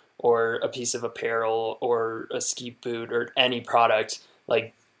ski or a piece of apparel or a ski boot or any product.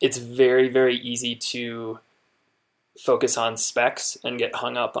 Like, it's very, very easy to focus on specs and get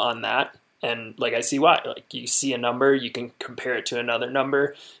hung up on that. And like, I see why. Like, you see a number, you can compare it to another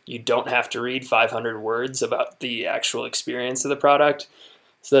number. You don't have to read 500 words about the actual experience of the product.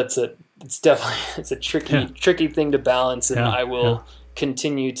 So it's a tricky thing to balance. And I will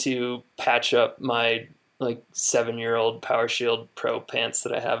continue to patch up my 7-year-old PowerShield Pro pants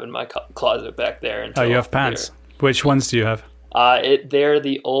that I have in my closet back there. Oh, you have pants? Which ones do you have? They're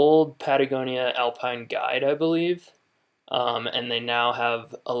the old Patagonia Alpine Guide, I believe. And they now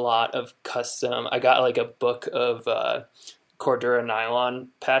have a lot of custom. I got like a book of Cordura nylon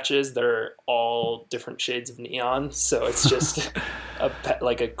patches that are all different shades of neon. So it's just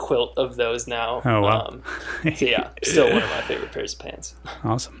like a quilt of those now. Oh, wow. So yeah, still one of my favorite pairs of pants.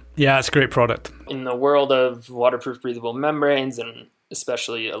 Awesome. Yeah, it's a great product. In the world of waterproof breathable membranes, and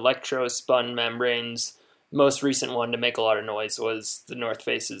especially electro-spun membranes, most recent one to make a lot of noise was the North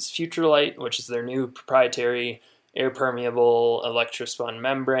Face's FutureLight, which is their new proprietary air-permeable electrospun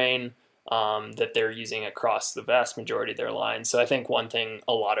membrane that they're using across the vast majority of their line. So I think one thing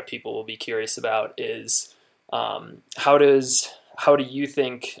a lot of people will be curious about is how do you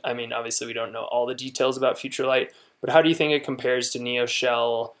think, I mean, obviously we don't know all the details about FutureLight, but how do you think it compares to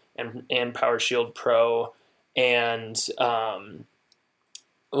NeoShell and PowerShield Pro? And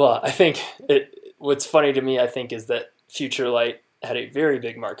I think what's funny to me, I think, is that FutureLight had a very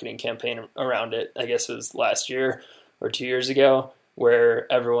big marketing campaign around it. I guess it was last year or 2 years ago,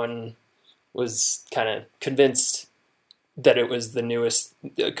 where everyone was kind of convinced that it was the newest,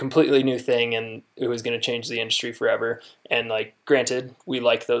 completely new thing, and it was going to change the industry forever. And like, granted, we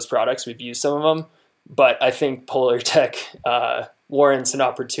like those products. We've used some of them, but I think Polartec warrants an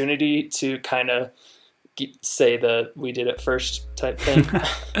opportunity to kind of say the "we did it first" type thing.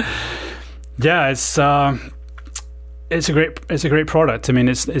 Yeah, it's a great product. I mean,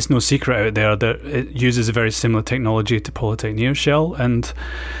 it's no secret out there that it uses a very similar technology to Polartec NeoShell. And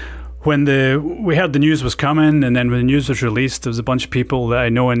when we heard the news was coming, and then when the news was released, there was a bunch of people that I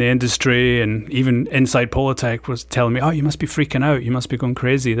know in the industry and even inside Polartec was telling me, "Oh, you must be freaking out. You must be going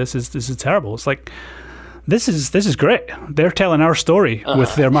crazy. This is terrible." It's like this is great. They're telling our story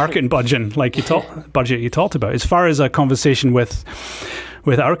with their marketing budget, like you talked about. As far as a conversation with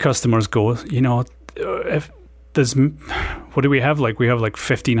our customers go, if there's, what do we have? Like we have like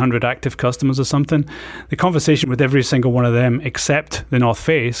 1,500 active customers or something. The conversation with every single one of them, except the North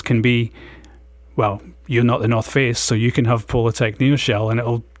Face, can be, well, you're not the North Face, so you can have Polartec NeoShell and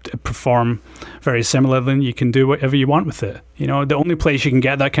it'll perform very similarly, and you can do whatever you want with it. The only place you can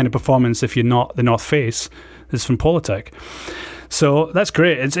get that kind of performance if you're not the North Face is from Polartec. So that's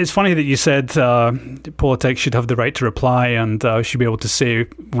great. It's funny that you said Polartec should have the right to reply and should be able to say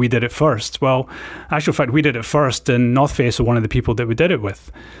we did it first. Well, actual fact, we did it first, and North Face were one of the people that we did it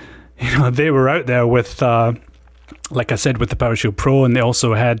with. They were out there with, like I said, with the PowerShield Pro, and they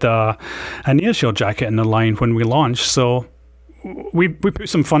also had a NeoShield jacket in the line when we launched. So we put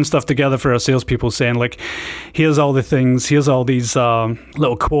some fun stuff together for our salespeople, saying like, here's all the things, here's all these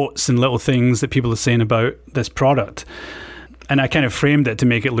little quotes and little things that people are saying about this product. And I kind of framed it to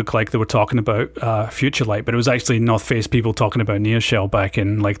make it look like they were talking about FutureLight, but it was actually North Face people talking about NeoShell back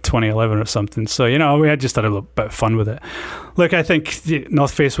in like 2011 or something. So, we had just had a little bit of fun with it. Look, I think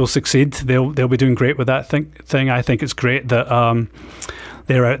North Face will succeed. They'll be doing great with that thing. I think it's great that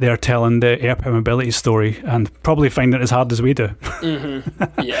they're out there telling the AirPower Mobility story and probably finding it as hard as we do.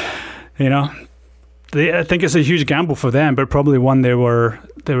 Mm-hmm. Yeah. I think it's a huge gamble for them, but probably one they were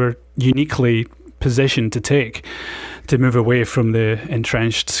uniquely positioned to take, to move away from the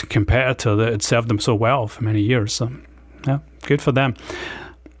entrenched competitor that had served them so well for many years. So, yeah, good for them.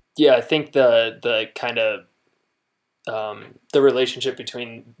 Yeah, I think the kind of the relationship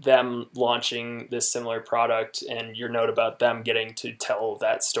between them launching this similar product and your note about them getting to tell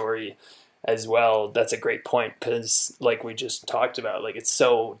that story as well, that's a great point, because like we just talked about, like it's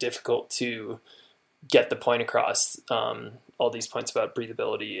so difficult to get the point across, all these points about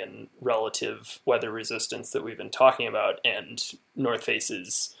breathability and relative weather resistance that we've been talking about, and North Face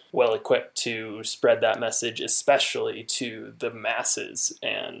is well equipped to spread that message, especially to the masses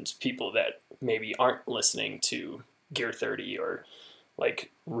and people that maybe aren't listening to Gear 30 or like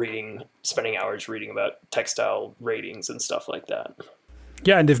spending hours reading about textile ratings and stuff like that.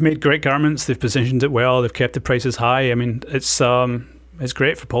 Yeah, and they've made great garments. They've positioned it well. They've kept the prices high. I mean, it's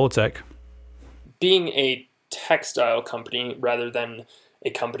great for Polartec. Being a textile company rather than a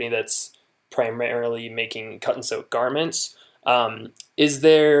company that's primarily making cut and sew garments, are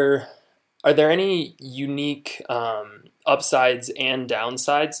there any unique upsides and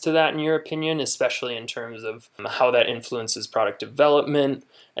downsides to that in your opinion, especially in terms of how that influences product development,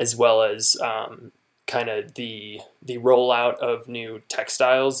 as well as kind of the rollout of new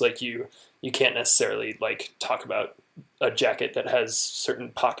textiles? Like you can't necessarily like talk about a jacket that has certain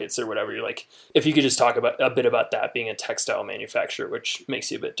pockets or whatever. You're like, if you could just talk about a bit about that being a textile manufacturer, which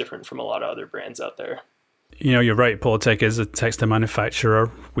makes you a bit different from a lot of other brands out there. You're right. Polartec is a textile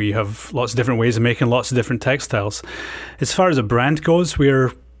manufacturer. We have lots of different ways of making lots of different textiles. As far as a brand goes,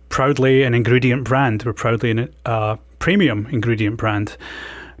 we're proudly an ingredient brand. We're proudly a premium ingredient brand.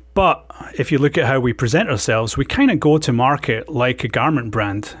 But if you look at how we present ourselves, we kind of go to market like a garment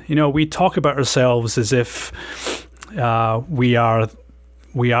brand. We talk about ourselves as if we are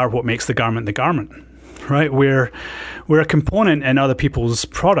what makes the garment, right? We're a component in other people's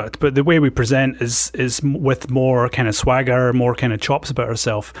product, but the way we present is with more kind of swagger, more kind of chops about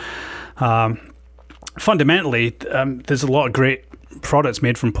ourselves. Fundamentally, there's a lot of great products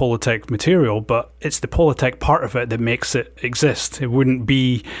made from Polartec material, but it's the Polartec part of it that makes it exist. It would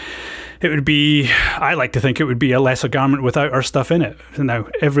be, I like to think it would be a lesser garment without our stuff in it. Now,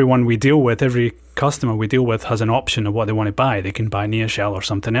 everyone we deal with, every customer we deal with has an option of what they want to buy. They can buy NeoShell or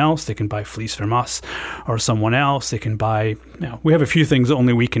something else. They can buy fleece from us or someone else. They can buy, we have a few things that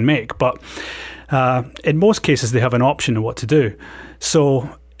only we can make, but in most cases, they have an option of what to do.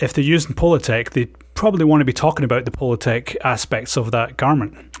 So if they're using Polartec, they probably want to be talking about the Polartec aspects of that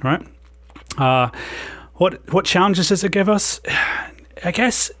garment, right? What challenges does it give us? I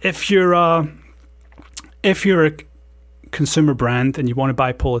guess if you're a consumer brand and you want to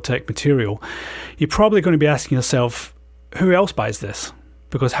buy Polartec material, you're probably going to be asking yourself, who else buys this?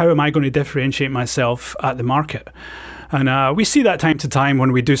 Because how am I going to differentiate myself at the market? And we see that time to time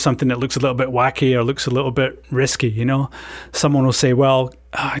when we do something that looks a little bit wacky or looks a little bit risky. Someone will say, well,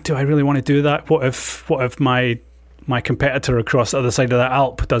 do I really want to do that? What if my competitor across the other side of that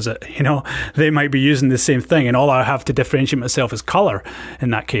Alp does it? They might be using the same thing, and all I have to differentiate myself is color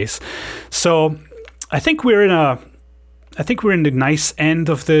in that case. So I think we're in the nice end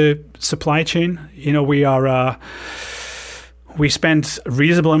of the supply chain. We spend a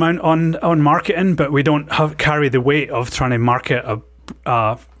reasonable amount on marketing, but we don't carry the weight of trying to market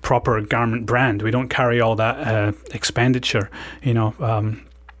a proper garment brand. We don't carry all that expenditure. I'm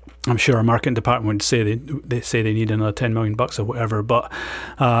sure our marketing department would say they say they need another $10 million or whatever, but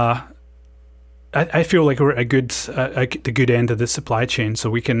I feel like we're at the good end of the supply chain, so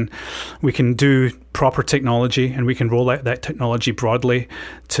we can do proper technology, and we can roll out that technology broadly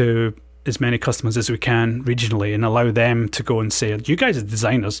to as many customers as we can regionally, and allow them to go and say, you guys are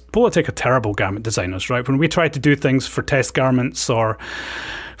designers. Polartec are terrible garment designers, right? When we try to do things for test garments or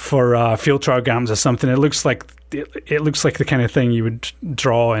for field trial garments or something, it looks like the kind of thing you would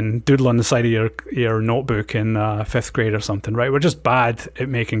draw and doodle on the side of your notebook in 5th grade or something, right? We're just bad at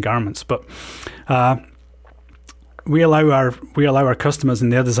making garments, but we allow our customers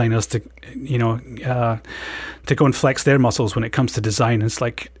and their designers to go and flex their muscles when it comes to design.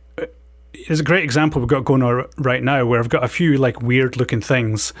 It's a great example we've got going on right now, where I've got a few like weird looking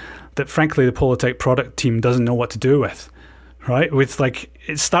things that frankly the Polartec product team doesn't know what to do with. Right? With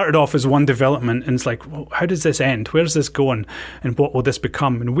it started off as one development, and it's like, well, how does this end? Where's this going? And what will this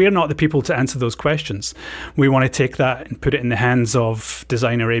become? And we're not the people to answer those questions. We want to take that and put it in the hands of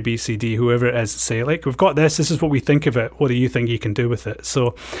designer A, B, C, D, whoever it is, and say, we've got this is what we think of it. What do you think you can do with it?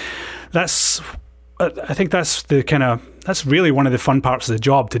 So I think that's really one of the fun parts of the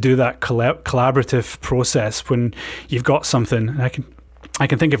job, to do that collaborative process when you've got something. And I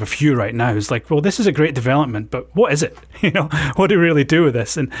can think of a few right now. It's like, well, this is a great development, but what is it? What do we really do with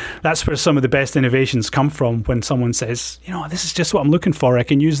this? And that's where some of the best innovations come from, when someone says, this is just what I'm looking for. I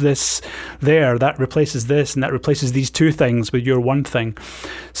can use this there. That replaces this, and that replaces these two things with your one thing.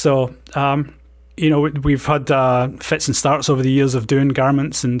 So, we've had fits and starts over the years of doing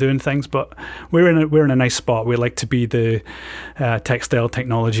garments and doing things, but we're in a nice spot. We like to be the textile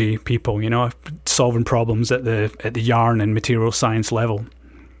technology people, solving problems at the yarn and material science level.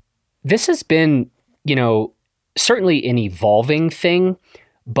 This has been, certainly an evolving thing,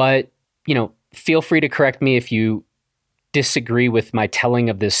 but, feel free to correct me if you disagree with my telling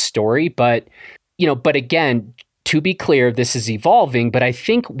of this story. But again, to be clear, this is evolving, but I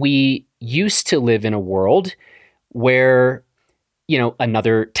think we used to live in a world where,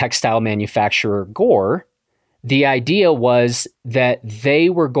 another textile manufacturer, Gore, the idea was that they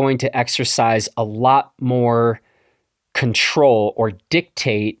were going to exercise a lot more control or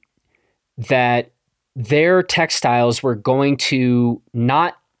dictate that their textiles were going to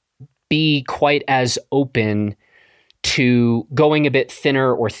not be quite as open to going a bit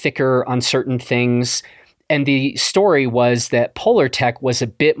thinner or thicker on certain things. And the story was that Polartec was a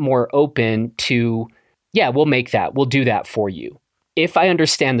bit more open to, yeah, we'll make that. We'll do that for you. If I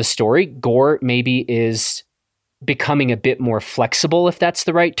understand the story, Gore maybe is becoming a bit more flexible, if that's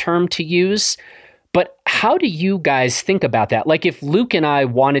the right term to use. But how do you guys think about that? Like, if Luke and I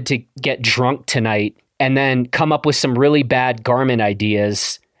wanted to get drunk tonight and then come up with some really bad garment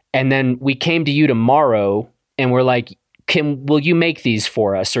ideas, and then we came to you tomorrow and we're like, will you make these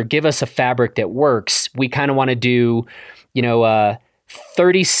for us, or give us a fabric that works? We kind of want to do, a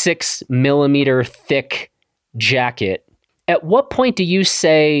 36 millimeter thick jacket. At what point do you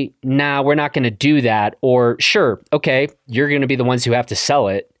say, nah, we're not going to do that? Or sure, okay, you're going to be the ones who have to sell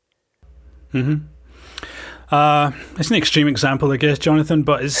it. Mm-hmm. It's an extreme example, I guess, Jonathan,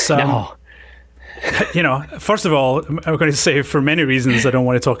 but it's... No. First of all, I'm going to say, for many reasons, I don't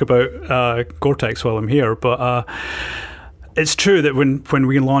want to talk about Gore-Tex while I'm here, but it's true that when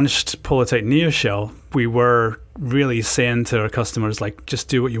we launched Polartec NeoShell, we were really saying to our customers, just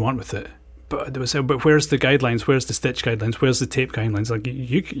do what you want with it. But they would say, but where's the guidelines? Where's the stitch guidelines? Where's the tape guidelines?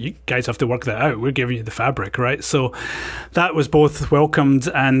 You guys have to work that out. We're giving you the fabric, right? So that was both welcomed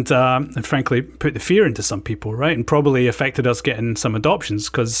and frankly put the fear into some people, right? And probably affected us getting some adoptions,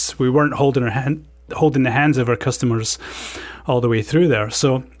 because we weren't holding the hands of our customers all the way through there.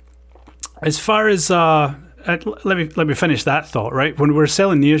 So as far as let me finish that thought, right? When we're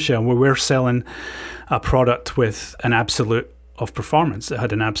selling NeoShell, we were selling a product with an absolute of performance. It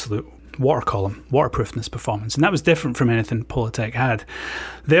had an absolute water column, waterproofness performance, and that was different from anything Polartec had.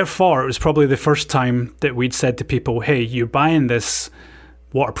 Therefore, it was probably the first time that we'd said to people, hey, you're buying this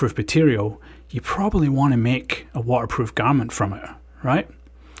waterproof material, you probably want to make a waterproof garment from it, right?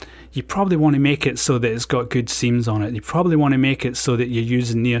 You probably want to make it so that it's got good seams on it. You probably want to make it so that you're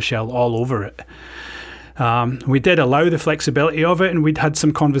using NeoShell all over it. We did allow the flexibility of it, and we'd had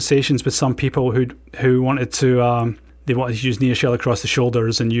some conversations with some people who wanted to use NeoShell across the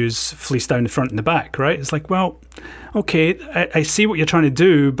shoulders and use fleece down the front and the back, right? It's like, well, okay, I see what you're trying to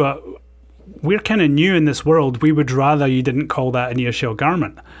do, but we're kind of new in this world. We would rather you didn't call that a NeoShell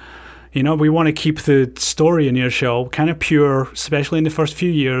garment. We want to keep the story in NeoShell kind of pure, especially in the first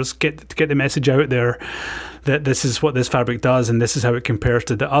few years, get the message out there that this is what this fabric does and this is how it compares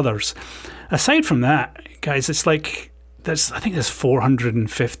to the others. Aside from that, guys, it's like I think there's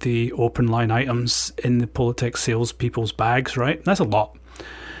 450 open line items in the Polartec sales people's bags, right? That's a lot.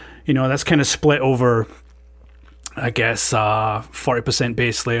 That's kind of split over, I guess, 40%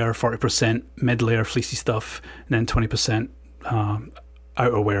 base layer, 40% mid layer fleecy stuff, and then 20%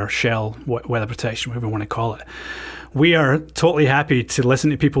 outerwear, shell, weather protection, whatever you want to call it. We are totally happy to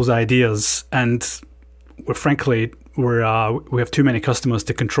listen to people's ideas, and we have too many customers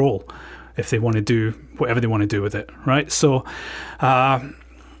to control if they want to do whatever they want to do with it, right? So, I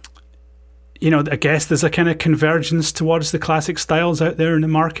guess there's a kind of convergence towards the classic styles out there in the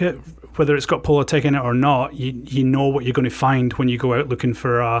market. Whether it's got Polartec in it or not, you know what you're going to find when you go out looking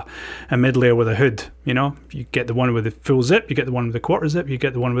for a mid layer with a hood. You get the one with the full zip, you get the one with the quarter zip, you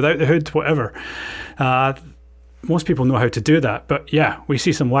get the one without the hood, whatever. Most people know how to do that, but yeah, we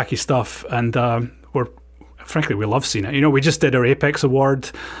see some wacky stuff, and we love seeing it. We just did our Apex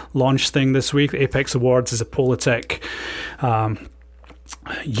Award launch thing this week. The Apex Awards is a Polartec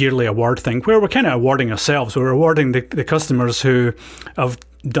yearly award thing where we're kind of awarding ourselves. We're awarding the customers who have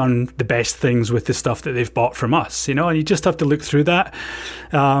done the best things with the stuff that they've bought from us, and you just have to look through that.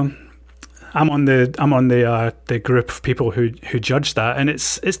 I'm on the group of people who judge that, and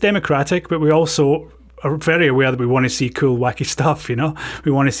it's democratic, but we also are very aware that we want to see cool, wacky stuff.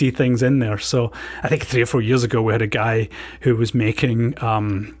 We want to see things in there. So I think 3 or 4 years ago we had a guy who was making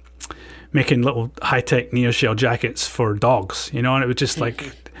little high-tech near-shell jackets for dogs, and it was just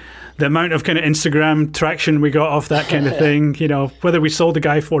like the amount of kind of Instagram traction we got off that kind of thing, whether we sold the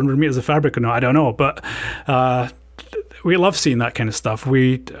guy 400 meters of fabric or not, I don't know, but we love seeing that kind of stuff.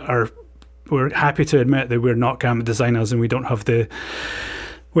 We're happy to admit that we're not garment designers, and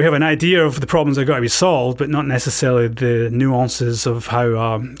we have an idea of the problems that got to be solved, but not necessarily the nuances of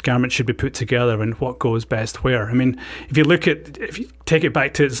how garments should be put together and what goes best where. I mean, if you take it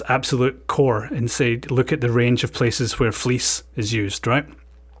back to its absolute core and look at the range of places where fleece is used, right?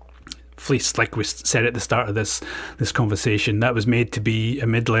 Fleece, like we said at the start of this conversation, that was made to be a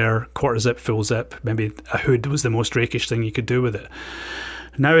mid-layer, quarter zip, full zip. Maybe a hood was the most rakish thing you could do with it.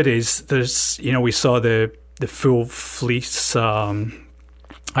 Nowadays, we saw the full fleece,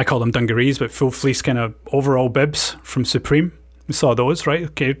 I call them dungarees, but full fleece kind of overall bibs from Supreme. We saw those, right?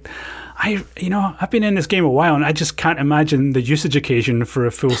 Okay. I've been in this game a while, and I just can't imagine the usage occasion for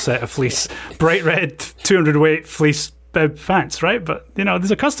a full set of fleece, bright red, 200 weight fleece bib pants, right? But,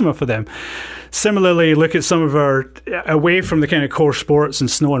 there's a customer for them. Similarly, look at some of our, away from the kind of core sports and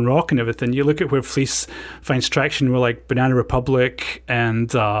snow and rock and everything, you look at where fleece finds traction. We're like Banana Republic,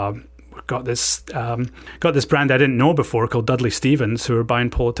 and got this brand I didn't know before called Dudley Stevens, who are buying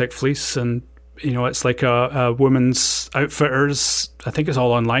Polartec fleece, and it's like a women's outfitters. I think it's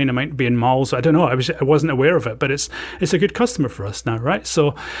all online. It might be in malls. I don't know. I wasn't aware of it, but it's a good customer for us now, right?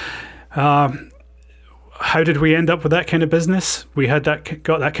 So, how did we end up with that kind of business? We got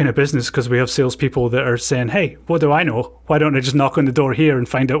that kind of business because we have salespeople that are saying, "Hey, what do I know? Why don't I just knock on the door here and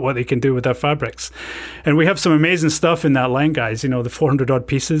find out what they can do with their fabrics?" And we have some amazing stuff in that line, guys. The 400 odd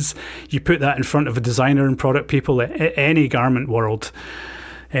pieces. You put that in front of a designer and product people at any garment world,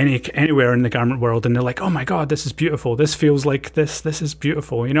 anywhere in the garment world, and they're like, "Oh my God, this is beautiful. This feels like this. This is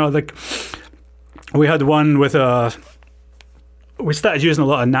beautiful." Like we had one with we started using a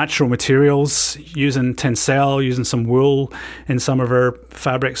lot of natural materials, using tencel, using some wool in some of our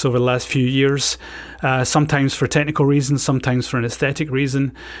fabrics over the last few years, sometimes for technical reasons, sometimes for an aesthetic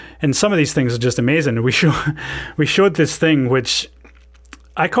reason. And some of these things are just amazing. We showed this thing, which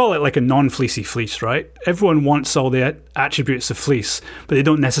I call it like a non-fleecy fleece, right? Everyone wants all the attributes of fleece, but they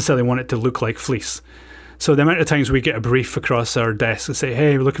don't necessarily want it to look like fleece. So the amount of times we get a brief across our desk and say,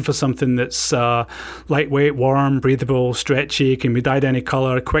 "Hey, we're looking for something that's lightweight, warm, breathable, stretchy, can be dyed any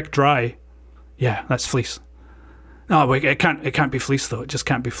color, quick dry." Yeah, that's fleece. No, wait, it can't be fleece though. It just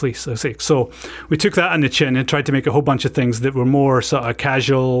can't be fleece. So we took that on the chin and tried to make a whole bunch of things that were more sort of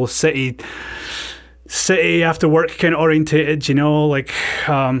casual, city after work kind of orientated. Anyway,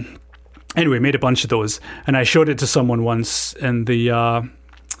 made a bunch of those, and I showed it to someone once, and the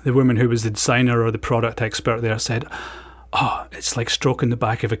woman who was the designer or the product expert there said, "Oh, it's like stroking the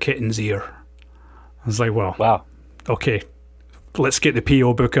back of a kitten's ear." I was like, "Well, wow, okay, let's get the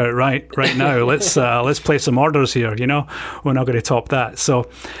PO book out right now. Let's place some orders here. We're not going to top that." So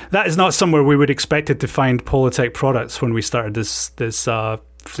that is not somewhere we would expect it to find Polartec products when we started this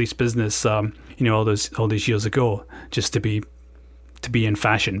fleece business. All those years ago, just to be in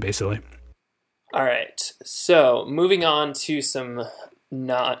fashion, basically. All right, so moving on to some of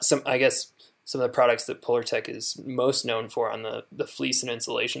the products that Polartec is most known for on the fleece and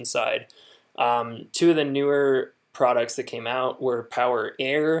insulation side. Two of the newer products that came out were Power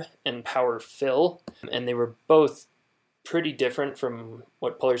Air and Power Fill, and they were both pretty different from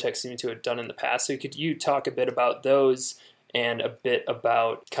what Polartec seemed to have done in the past. So could you talk a bit about those and a bit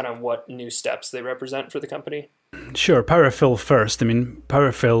about kind of what new steps they represent for the company? Sure. Power Fill first. I mean,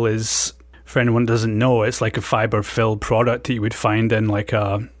 Power Fill is, for anyone who doesn't know, it's like a fiber fill product that you would find in like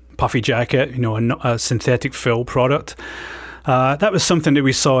a puffy jacket, a synthetic fill product. That was something that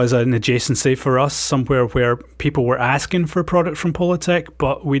we saw as an adjacency for us, somewhere where people were asking for a product from Polartec,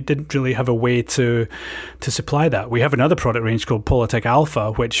 but we didn't really have a way to supply that. We have another product range called Polartec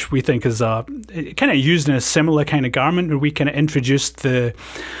Alpha, which we think is kind of used in a similar kind of garment, where we kind of introduced the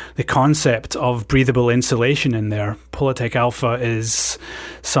concept of breathable insulation in there. Polartec Alpha is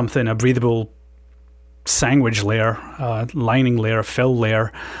a breathable sandwich layer, lining layer, fill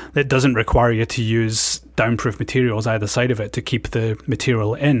layer that doesn't require you to use downproof materials either side of it to keep the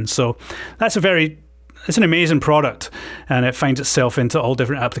material in. So it's an amazing product, and it finds itself into all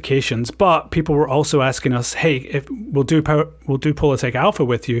different applications. But people were also asking us, hey, if we'll do Polartec Alpha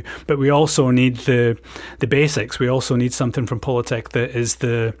with you, but we also need the basics. We also need something from Polartec that is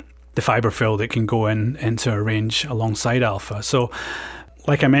the fiber fill that can go into a range alongside Alpha. So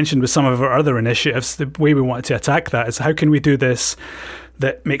like I mentioned with some of our other initiatives, the way we wanted to attack that is, how can we do this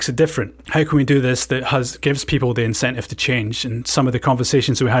that makes it different? How can we do this that gives people the incentive to change? And some of the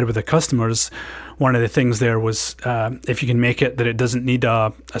conversations we had with the customers, one of the things there was if you can make it that it doesn't need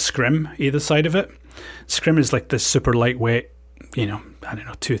a scrim either side of it. Scrim is like this super lightweight, 2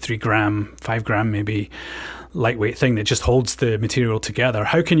 or 3 gram, 5 gram maybe, lightweight thing that just holds the material together.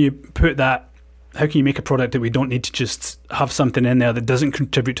 How can you make a product that we don't need to just have something in there that doesn't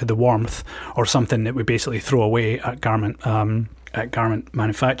contribute to the warmth, or something that we basically throw away at garment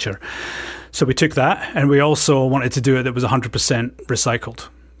manufacture? So we took that, and we also wanted to do it that was 100% recycled,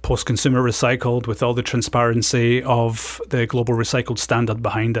 post-consumer recycled, with all the transparency of the global recycled standard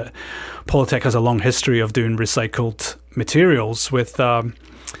behind it. Polartec has a long history of doing recycled materials with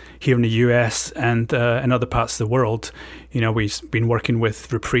here in the US and in other parts of the world. We've been working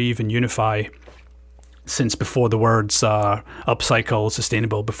with Repreve and Unify since before the words upcycle,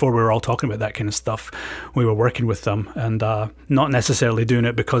 sustainable, before we were all talking about that kind of stuff. We were working with them, and not necessarily doing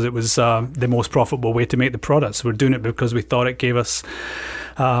it because it was the most profitable way to make the products. We're doing it because we thought it gave us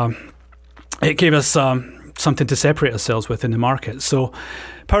something to separate ourselves with in the market. So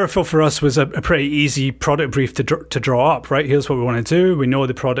PowerFill for us was a pretty easy product brief to draw up, right? Here's what we want to do. We know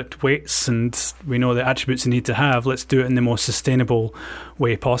the product weights and we know the attributes you need to have. Let's do it in the most sustainable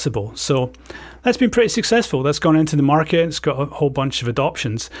way possible. So that's been pretty successful. That's gone into the market. It's got a whole bunch of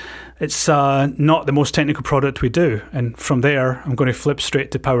adoptions. It's not the most technical product we do. And from there, I'm going to flip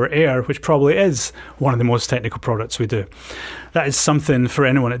straight to Power Air, which probably is one of the most technical products we do. That is something, for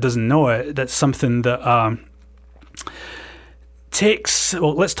anyone that doesn't know it, that's something that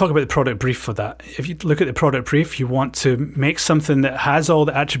let's talk about the product brief for that. If you look at the product brief, you want to make something that has all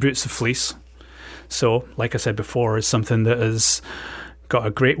the attributes of fleece. So, like I said before, it's something that has got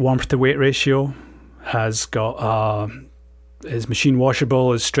a great warmth to weight ratio, has got is machine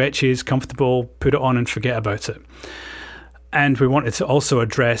washable, is stretchy, is comfortable, put it on and forget about it. And we wanted to also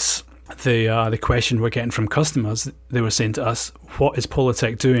address the question we're getting from customers. They were saying to us, what is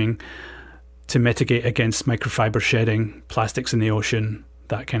Polartec doing to mitigate against microfiber shedding, plastics in the ocean,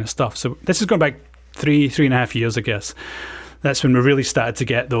 that kind of stuff? So this is going back three and a half years, I guess. That's when we really started to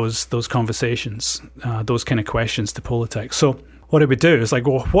get those conversations, those kind of questions to Polartec. So what did we do? It's like,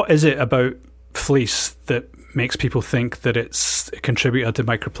 well, what is it about fleece that makes people think that it's a contributor to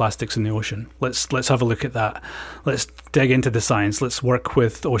microplastics in the ocean? Let's have a look at that. Let's dig into the science. Let's work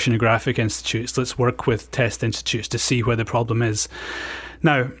with oceanographic institutes. Let's work with test institutes to see where the problem is.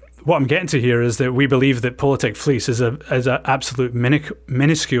 Now, what I'm getting to here is that we believe that Polartec fleece is an absolute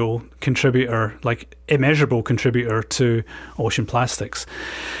minuscule contributor, like immeasurable contributor to ocean plastics.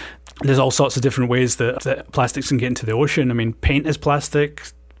 There's all sorts of different ways that plastics can get into the ocean. I mean, paint is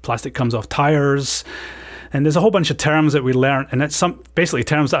plastic. Plastic comes off tires. And there's a whole bunch of terms that we learned, and it's basically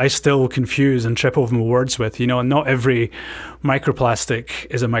terms that I still confuse and trip over my words with. Not every microplastic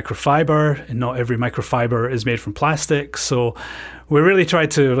is a microfiber, and not every microfiber is made from plastic. So we really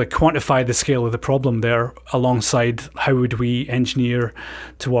tried to quantify the scale of the problem there, alongside how would we engineer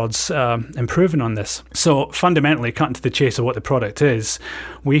towards improving on this. So fundamentally, cutting to the chase of what the product is,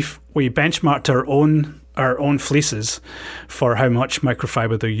 we benchmarked our own fleeces for how much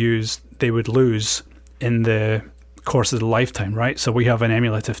microfiber they would lose in the course of the lifetime, right? So we have an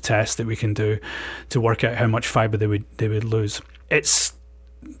emulative test that we can do to work out how much fiber they would lose. It's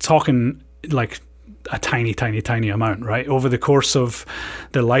talking like a tiny, tiny, tiny amount, right? Over the course of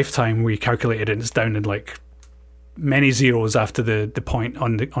the lifetime, we calculated it, it's down in like many zeros after the point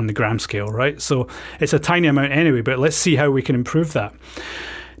on the gram scale, right? So it's a tiny amount anyway, but let's see how we can improve that.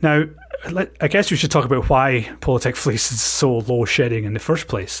 Now, I guess we should talk about why Polartec fleece is so low shedding in the first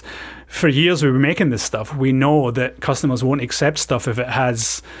place. For years we were making this stuff. We know that customers won't accept stuff if it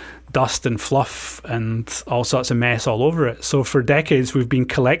has dust and fluff and all sorts of mess all over it. So for decades we've been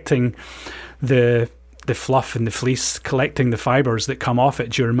collecting the fluff and the fleece, collecting the fibers that come off it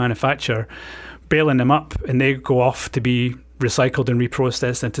during manufacture, baling them up, and they go off to be recycled and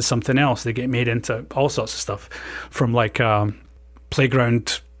reprocessed into something else. They get made into all sorts of stuff, from like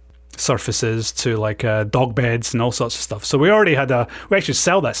playground surfaces to like dog beds and all sorts of stuff. So we actually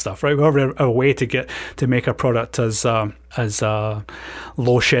sell that stuff, right? We have a way to make our product as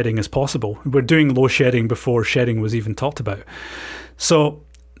low shedding as possible. We're doing low shedding before shedding was even talked about. So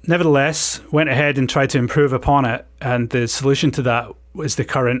nevertheless, went ahead and tried to improve upon it, and the solution to that was the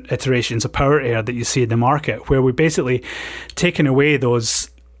current iterations of PowerAir that you see in the market, where we basically taken away those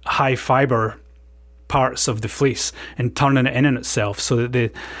high fiber parts of the fleece and turning it in on itself, so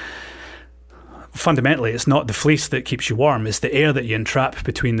that fundamentally it's not the fleece that keeps you warm, it's the air that you entrap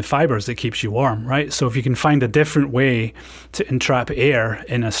between the fibers that keeps you warm, right? So if you can find a different way to entrap air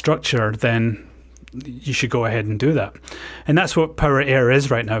in a structure, then you should go ahead and do that. And that's what PowerAir is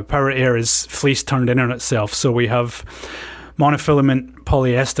right now. PowerAir is fleece turned in on itself. So we have monofilament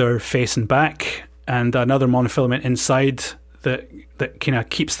polyester face and back, and another monofilament inside that kind of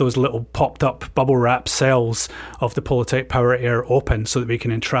keeps those little popped up bubble wrap cells of the Polartec PowerAir open, so that we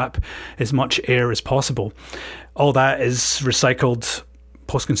can entrap as much air as possible. All that is recycled,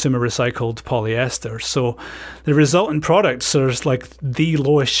 post-consumer recycled polyester. So the resultant products are like the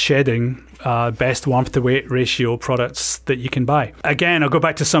lowest shedding, best warmth to weight ratio products that you can buy. Again, I'll go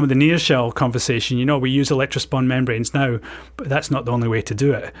back to some of the near shell conversation. We use electrospun membranes now, but that's not the only way to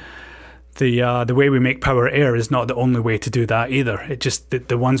do it. The way we make PowerAir is not the only way to do that either. It just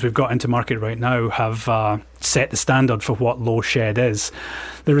the ones we've got into market right now have set the standard for what low shed is.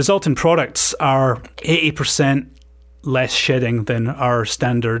 The resultant products are 80% less shedding than our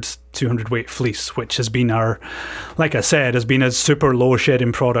standard 200 weight fleece, which has been like I said, has been a super low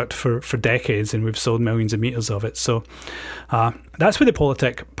shedding product for decades, and we've sold millions of meters of it. So that's where the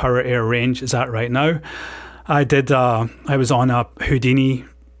Polartec PowerAir range is at right now. I was on a Houdini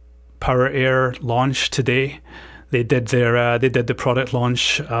PowerAir launch today. They did the product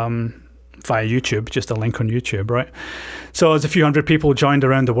launch via YouTube, just a link on YouTube, right? So as a few hundred people joined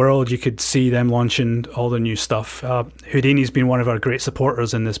around the world, you could see them launching all the new stuff. Houdini's been one of our great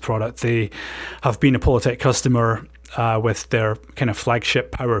supporters in this product. They have been a Polartec customer with their kind of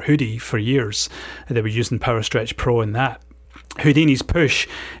flagship Power Hoodie for years. They were using Power Stretch Pro in that. Houdini's push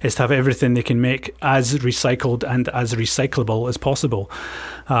is to have everything they can make as recycled and as recyclable as possible.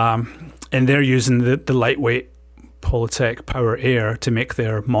 And they're using the lightweight Polartec PowerAir to make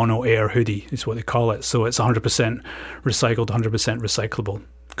their Mono Air hoodie, is what they call it. So it's 100% recycled, 100% recyclable.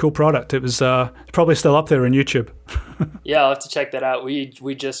 Cool product. It was probably still up there on YouTube. Yeah, I'll have to check that out.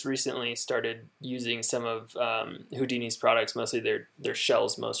 We just recently started using some of Houdini's products, mostly their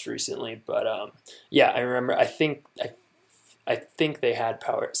shells most recently. But yeah, I remember. I think they had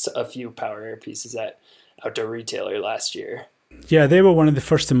a few PowerAir pieces at Outdoor Retailer last year. Yeah, they were one of the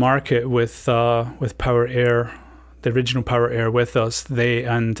first to market with PowerAir. The original PowerAir with us, they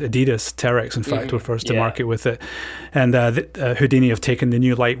and Adidas, Terex, in fact, were first to market with it. And Houdini have taken the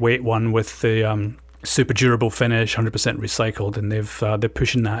new lightweight one with the super durable finish, 100% recycled, and they're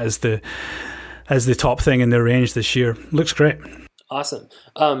pushing that as the top thing in their range this year. Looks great. Awesome.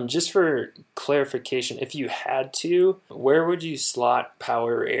 Just for clarification, if you had to, where would you slot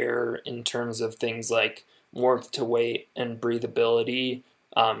PowerAir in terms of things like warmth to weight and breathability?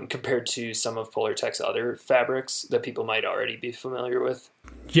 Compared to some of Polartec's other fabrics that people might already be familiar with?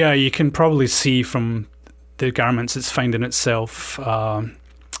 Yeah, you can probably see from the garments it's finding itself,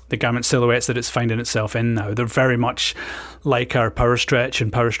 the garment silhouettes that it's finding itself in now. They're very much like our Power Stretch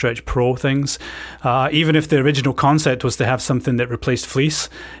and Power Stretch Pro things. Even if the original concept was to have something that replaced fleece,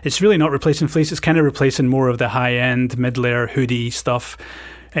 it's really not replacing fleece. It's kind of replacing more of the high-end, mid-layer hoodie stuff.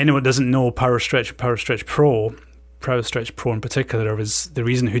 Anyone that doesn't know Power Stretch Pro in particular, was the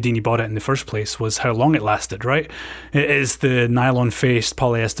reason Houdini bought it in the first place was how long it lasted, right? It is the nylon-faced,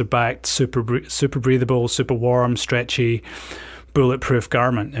 polyester-backed, super breathable, super warm, stretchy, bulletproof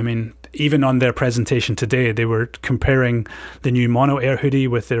garment. I mean, even on their presentation today, they were comparing the new Mono Air hoodie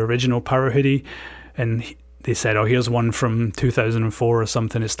with their original Power hoodie, and they said, oh, here's one from 2004 or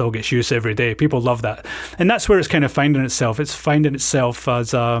something. It still gets use every day. People love that. And that's where it's kind of finding itself. It's finding itself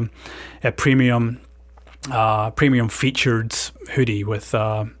as a premium premium featured hoodie with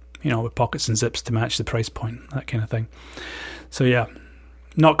with pockets and zips to match the price point, that kind of thing. So yeah,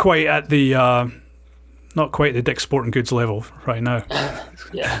 not quite the Dick's Sporting Goods level right now.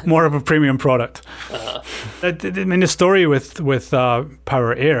 Yeah, more of a premium product. I mean, the story with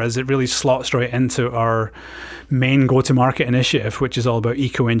Power Air is it really slots right into our main go-to-market initiative, which is all about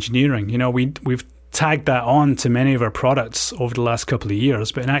eco-engineering. You know, we've tagged that on to many of our products over the last couple of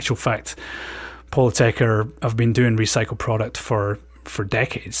years, but in actual fact, Polartec have been doing recycled product for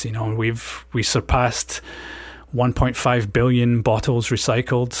decades. You know, we surpassed 1.5 billion bottles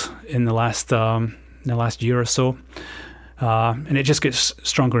recycled in the last year or so. And it just gets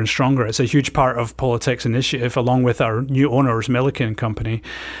stronger and stronger. It's a huge part of Polartec's initiative, along with our new owners, Milliken Company,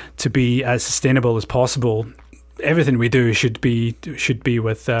 to be as sustainable as possible. Everything we do should be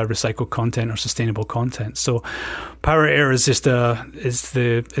with recycled content or sustainable content. So, Power Air is just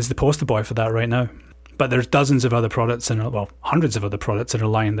the poster boy for that right now. But there's dozens of other products hundreds of other products in our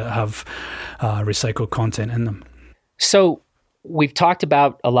line that have recycled content in them. So, we've talked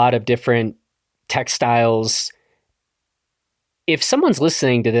about a lot of different textiles. If someone's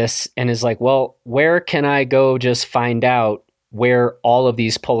listening to this and is like, well, where can I go just find out where all of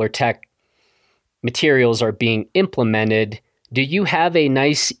these Polartec materials are being implemented? Do you have a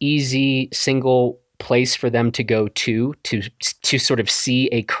nice, easy, single place for them to go to sort of see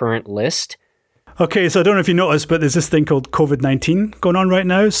a current list? Okay, so I don't know if you noticed, but there's this thing called COVID-19 going on right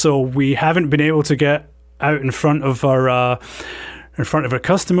now. So we haven't been able to get out in front of our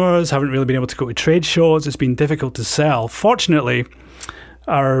customers, haven't really been able to go to trade shows. It's been difficult to sell. Fortunately,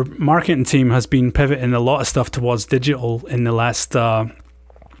 our marketing team has been pivoting a lot of stuff towards digital in the last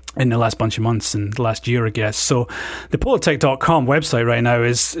bunch of months and the last year, I guess. So the Polartec.com website right now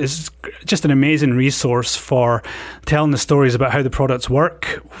is just an amazing resource for telling the stories about how the products work,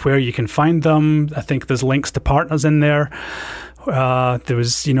 where you can find them. I think there's links to partners in there.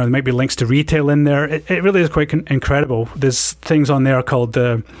 There might be links to retail in there. It really is quite incredible. There's things on there called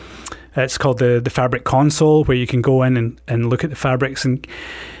the fabric console, where you can go in and look at the fabrics, and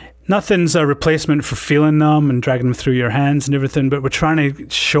nothing's a replacement for feeling them and dragging them through your hands and everything, but we're trying to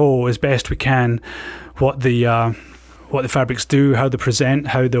show as best we can what the fabrics do, how they present,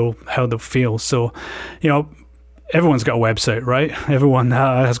 how they'll feel. So, everyone's got a website, right? Everyone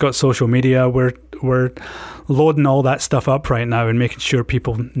has got social media. We're loading all that stuff up right now and making sure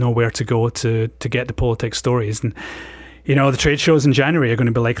people know where to go to get the Polartec stories. And the trade shows in January are going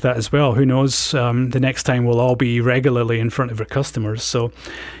to be like that as well. Who knows? The next time we'll all be regularly in front of our customers. So,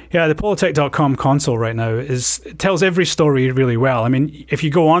 yeah, the Polartec.com console right now it tells every story really well. I mean, if you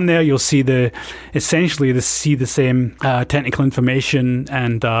go on there, you'll see the same technical information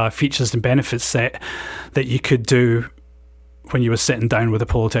and features and benefits set that you could do when you were sitting down with a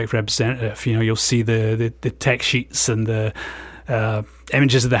Polartec representative. You'll see the tech sheets and the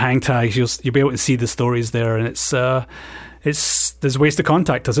images of the hang tags. You'll be able to see the stories there, and there's ways to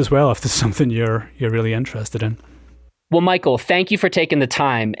contact us as well if there's something you're really interested in. Well, Michael, thank you for taking the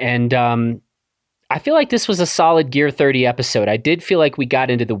time, and I feel like this was a solid Gear 30 episode. I did feel like we got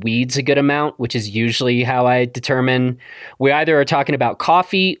into the weeds a good amount, which is usually how I determine we either are talking about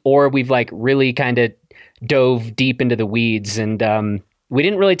coffee or we've really kind of dove deep into the weeds, and we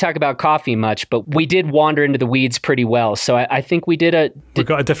didn't really talk about coffee much, but we did wander into the weeds pretty well. So I think we got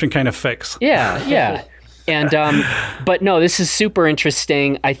a different kind of fix. Yeah. And but no, this is super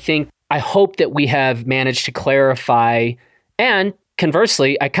interesting. I hope that we have managed to clarify, and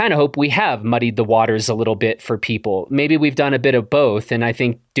conversely, I kind of hope we have muddied the waters a little bit for people. Maybe we've done a bit of both, and I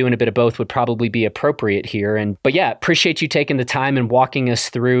think doing a bit of both would probably be appropriate here. But yeah, appreciate you taking the time and walking us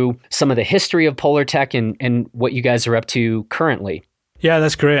through some of the history of Polartec and what you guys are up to currently. Yeah,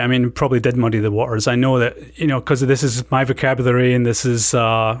 that's great. I mean, probably did muddy the waters. I know that, because this is my vocabulary and this is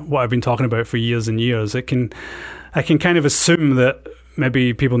what I've been talking about for years and years. I can kind of assume that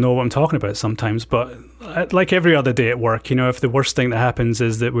maybe people know what I'm talking about sometimes, but like every other day at work, if the worst thing that happens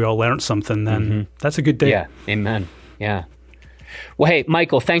is that we all learned something, then that's a good day. Yeah, amen. Yeah. Well, hey,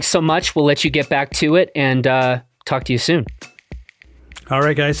 Michael, thanks so much. We'll let you get back to it and talk to you soon. All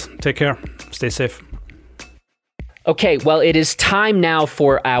right, guys. Take care. Stay safe. Okay, well, it is time now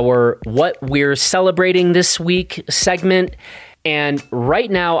for our What We're Celebrating This Week segment. And right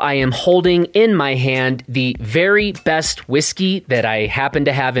now I am holding in my hand the very best whiskey that I happen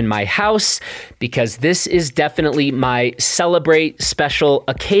to have in my house, because this is definitely my Celebrate Special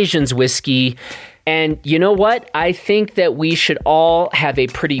Occasions whiskey. And you know what? I think that we should all have a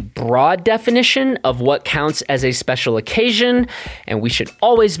pretty broad definition of what counts as a special occasion, and we should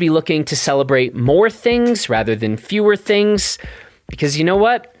always be looking to celebrate more things rather than fewer things, because you know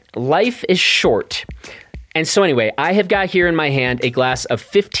what? Life is short. And so anyway, I have got here in my hand a glass of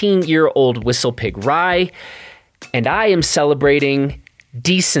 15-year-old Whistle Pig Rye, and I am celebrating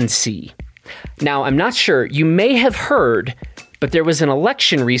decency. Now, I'm not sure, you may have heard, but there was an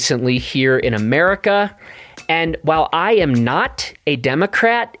election recently here in America, and while I am not a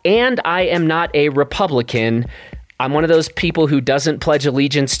Democrat and I am not a Republican, I'm one of those people who doesn't pledge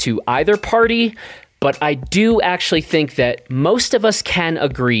allegiance to either party, but I do actually think that most of us can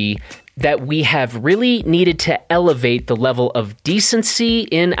agree that we have really needed to elevate the level of decency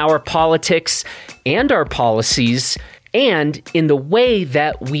in our politics and our policies and in the way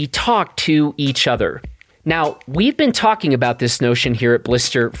that we talk to each other. Now, we've been talking about this notion here at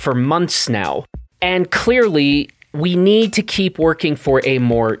Blister for months now, and clearly we need to keep working for a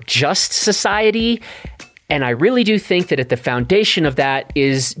more just society, and I really do think that at the foundation of that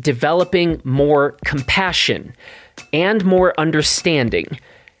is developing more compassion and more understanding.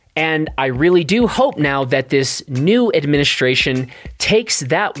 And I really do hope now that this new administration takes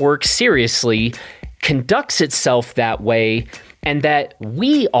that work seriously, conducts itself that way, and that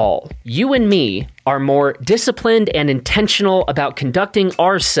we all, you and me, are more disciplined and intentional about conducting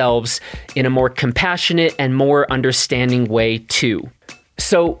ourselves in a more compassionate and more understanding way too.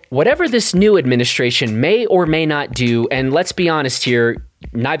 So whatever this new administration may or may not do, and let's be honest here,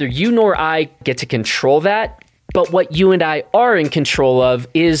 neither you nor I get to control that, but what you and I are in control of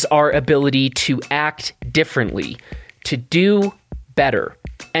is our ability to act differently, to do better.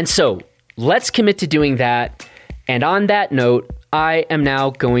 And so let's commit to doing that. And on that note, I am now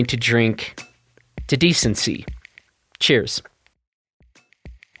going to drink to decency. Cheers.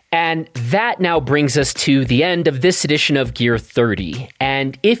 And that now brings us to the end of this edition of Gear 30.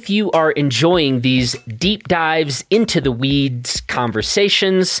 And if you are enjoying these deep dives into the weeds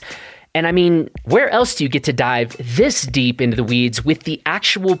conversations, and I mean, where else do you get to dive this deep into the weeds with the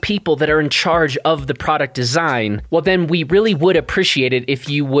actual people that are in charge of the product design? Well, then we really would appreciate it if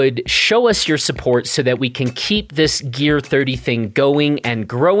you would show us your support so that we can keep this Gear 30 thing going and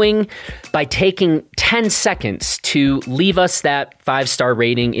growing by taking 10 seconds to leave us that 5-star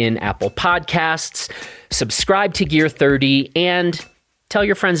rating in Apple Podcasts, subscribe to Gear 30, and tell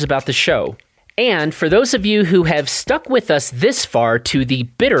your friends about the show. And for those of you who have stuck with us this far to the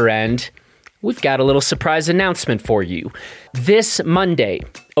bitter end, we've got a little surprise announcement for you. This Monday,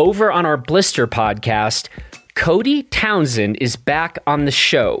 over on our Blister podcast, Cody Townsend is back on the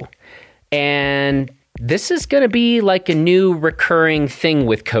show. And this is going to be like a new recurring thing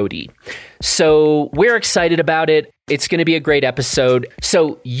with Cody. So we're excited about it. It's going to be a great episode.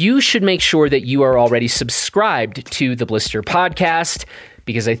 So you should make sure that you are already subscribed to the Blister podcast,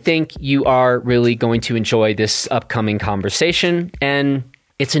 because I think you are really going to enjoy this upcoming conversation, and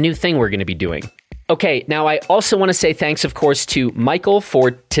it's a new thing we're going to be doing. Okay, now I also want to say thanks, of course, to Michael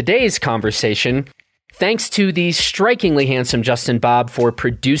for today's conversation. Thanks to the strikingly handsome Justin Bob for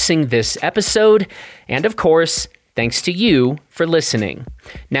producing this episode, and of course, thanks to you for listening.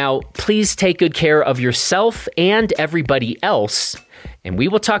 Now, please take good care of yourself and everybody else, and we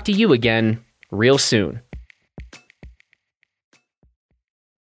will talk to you again real soon.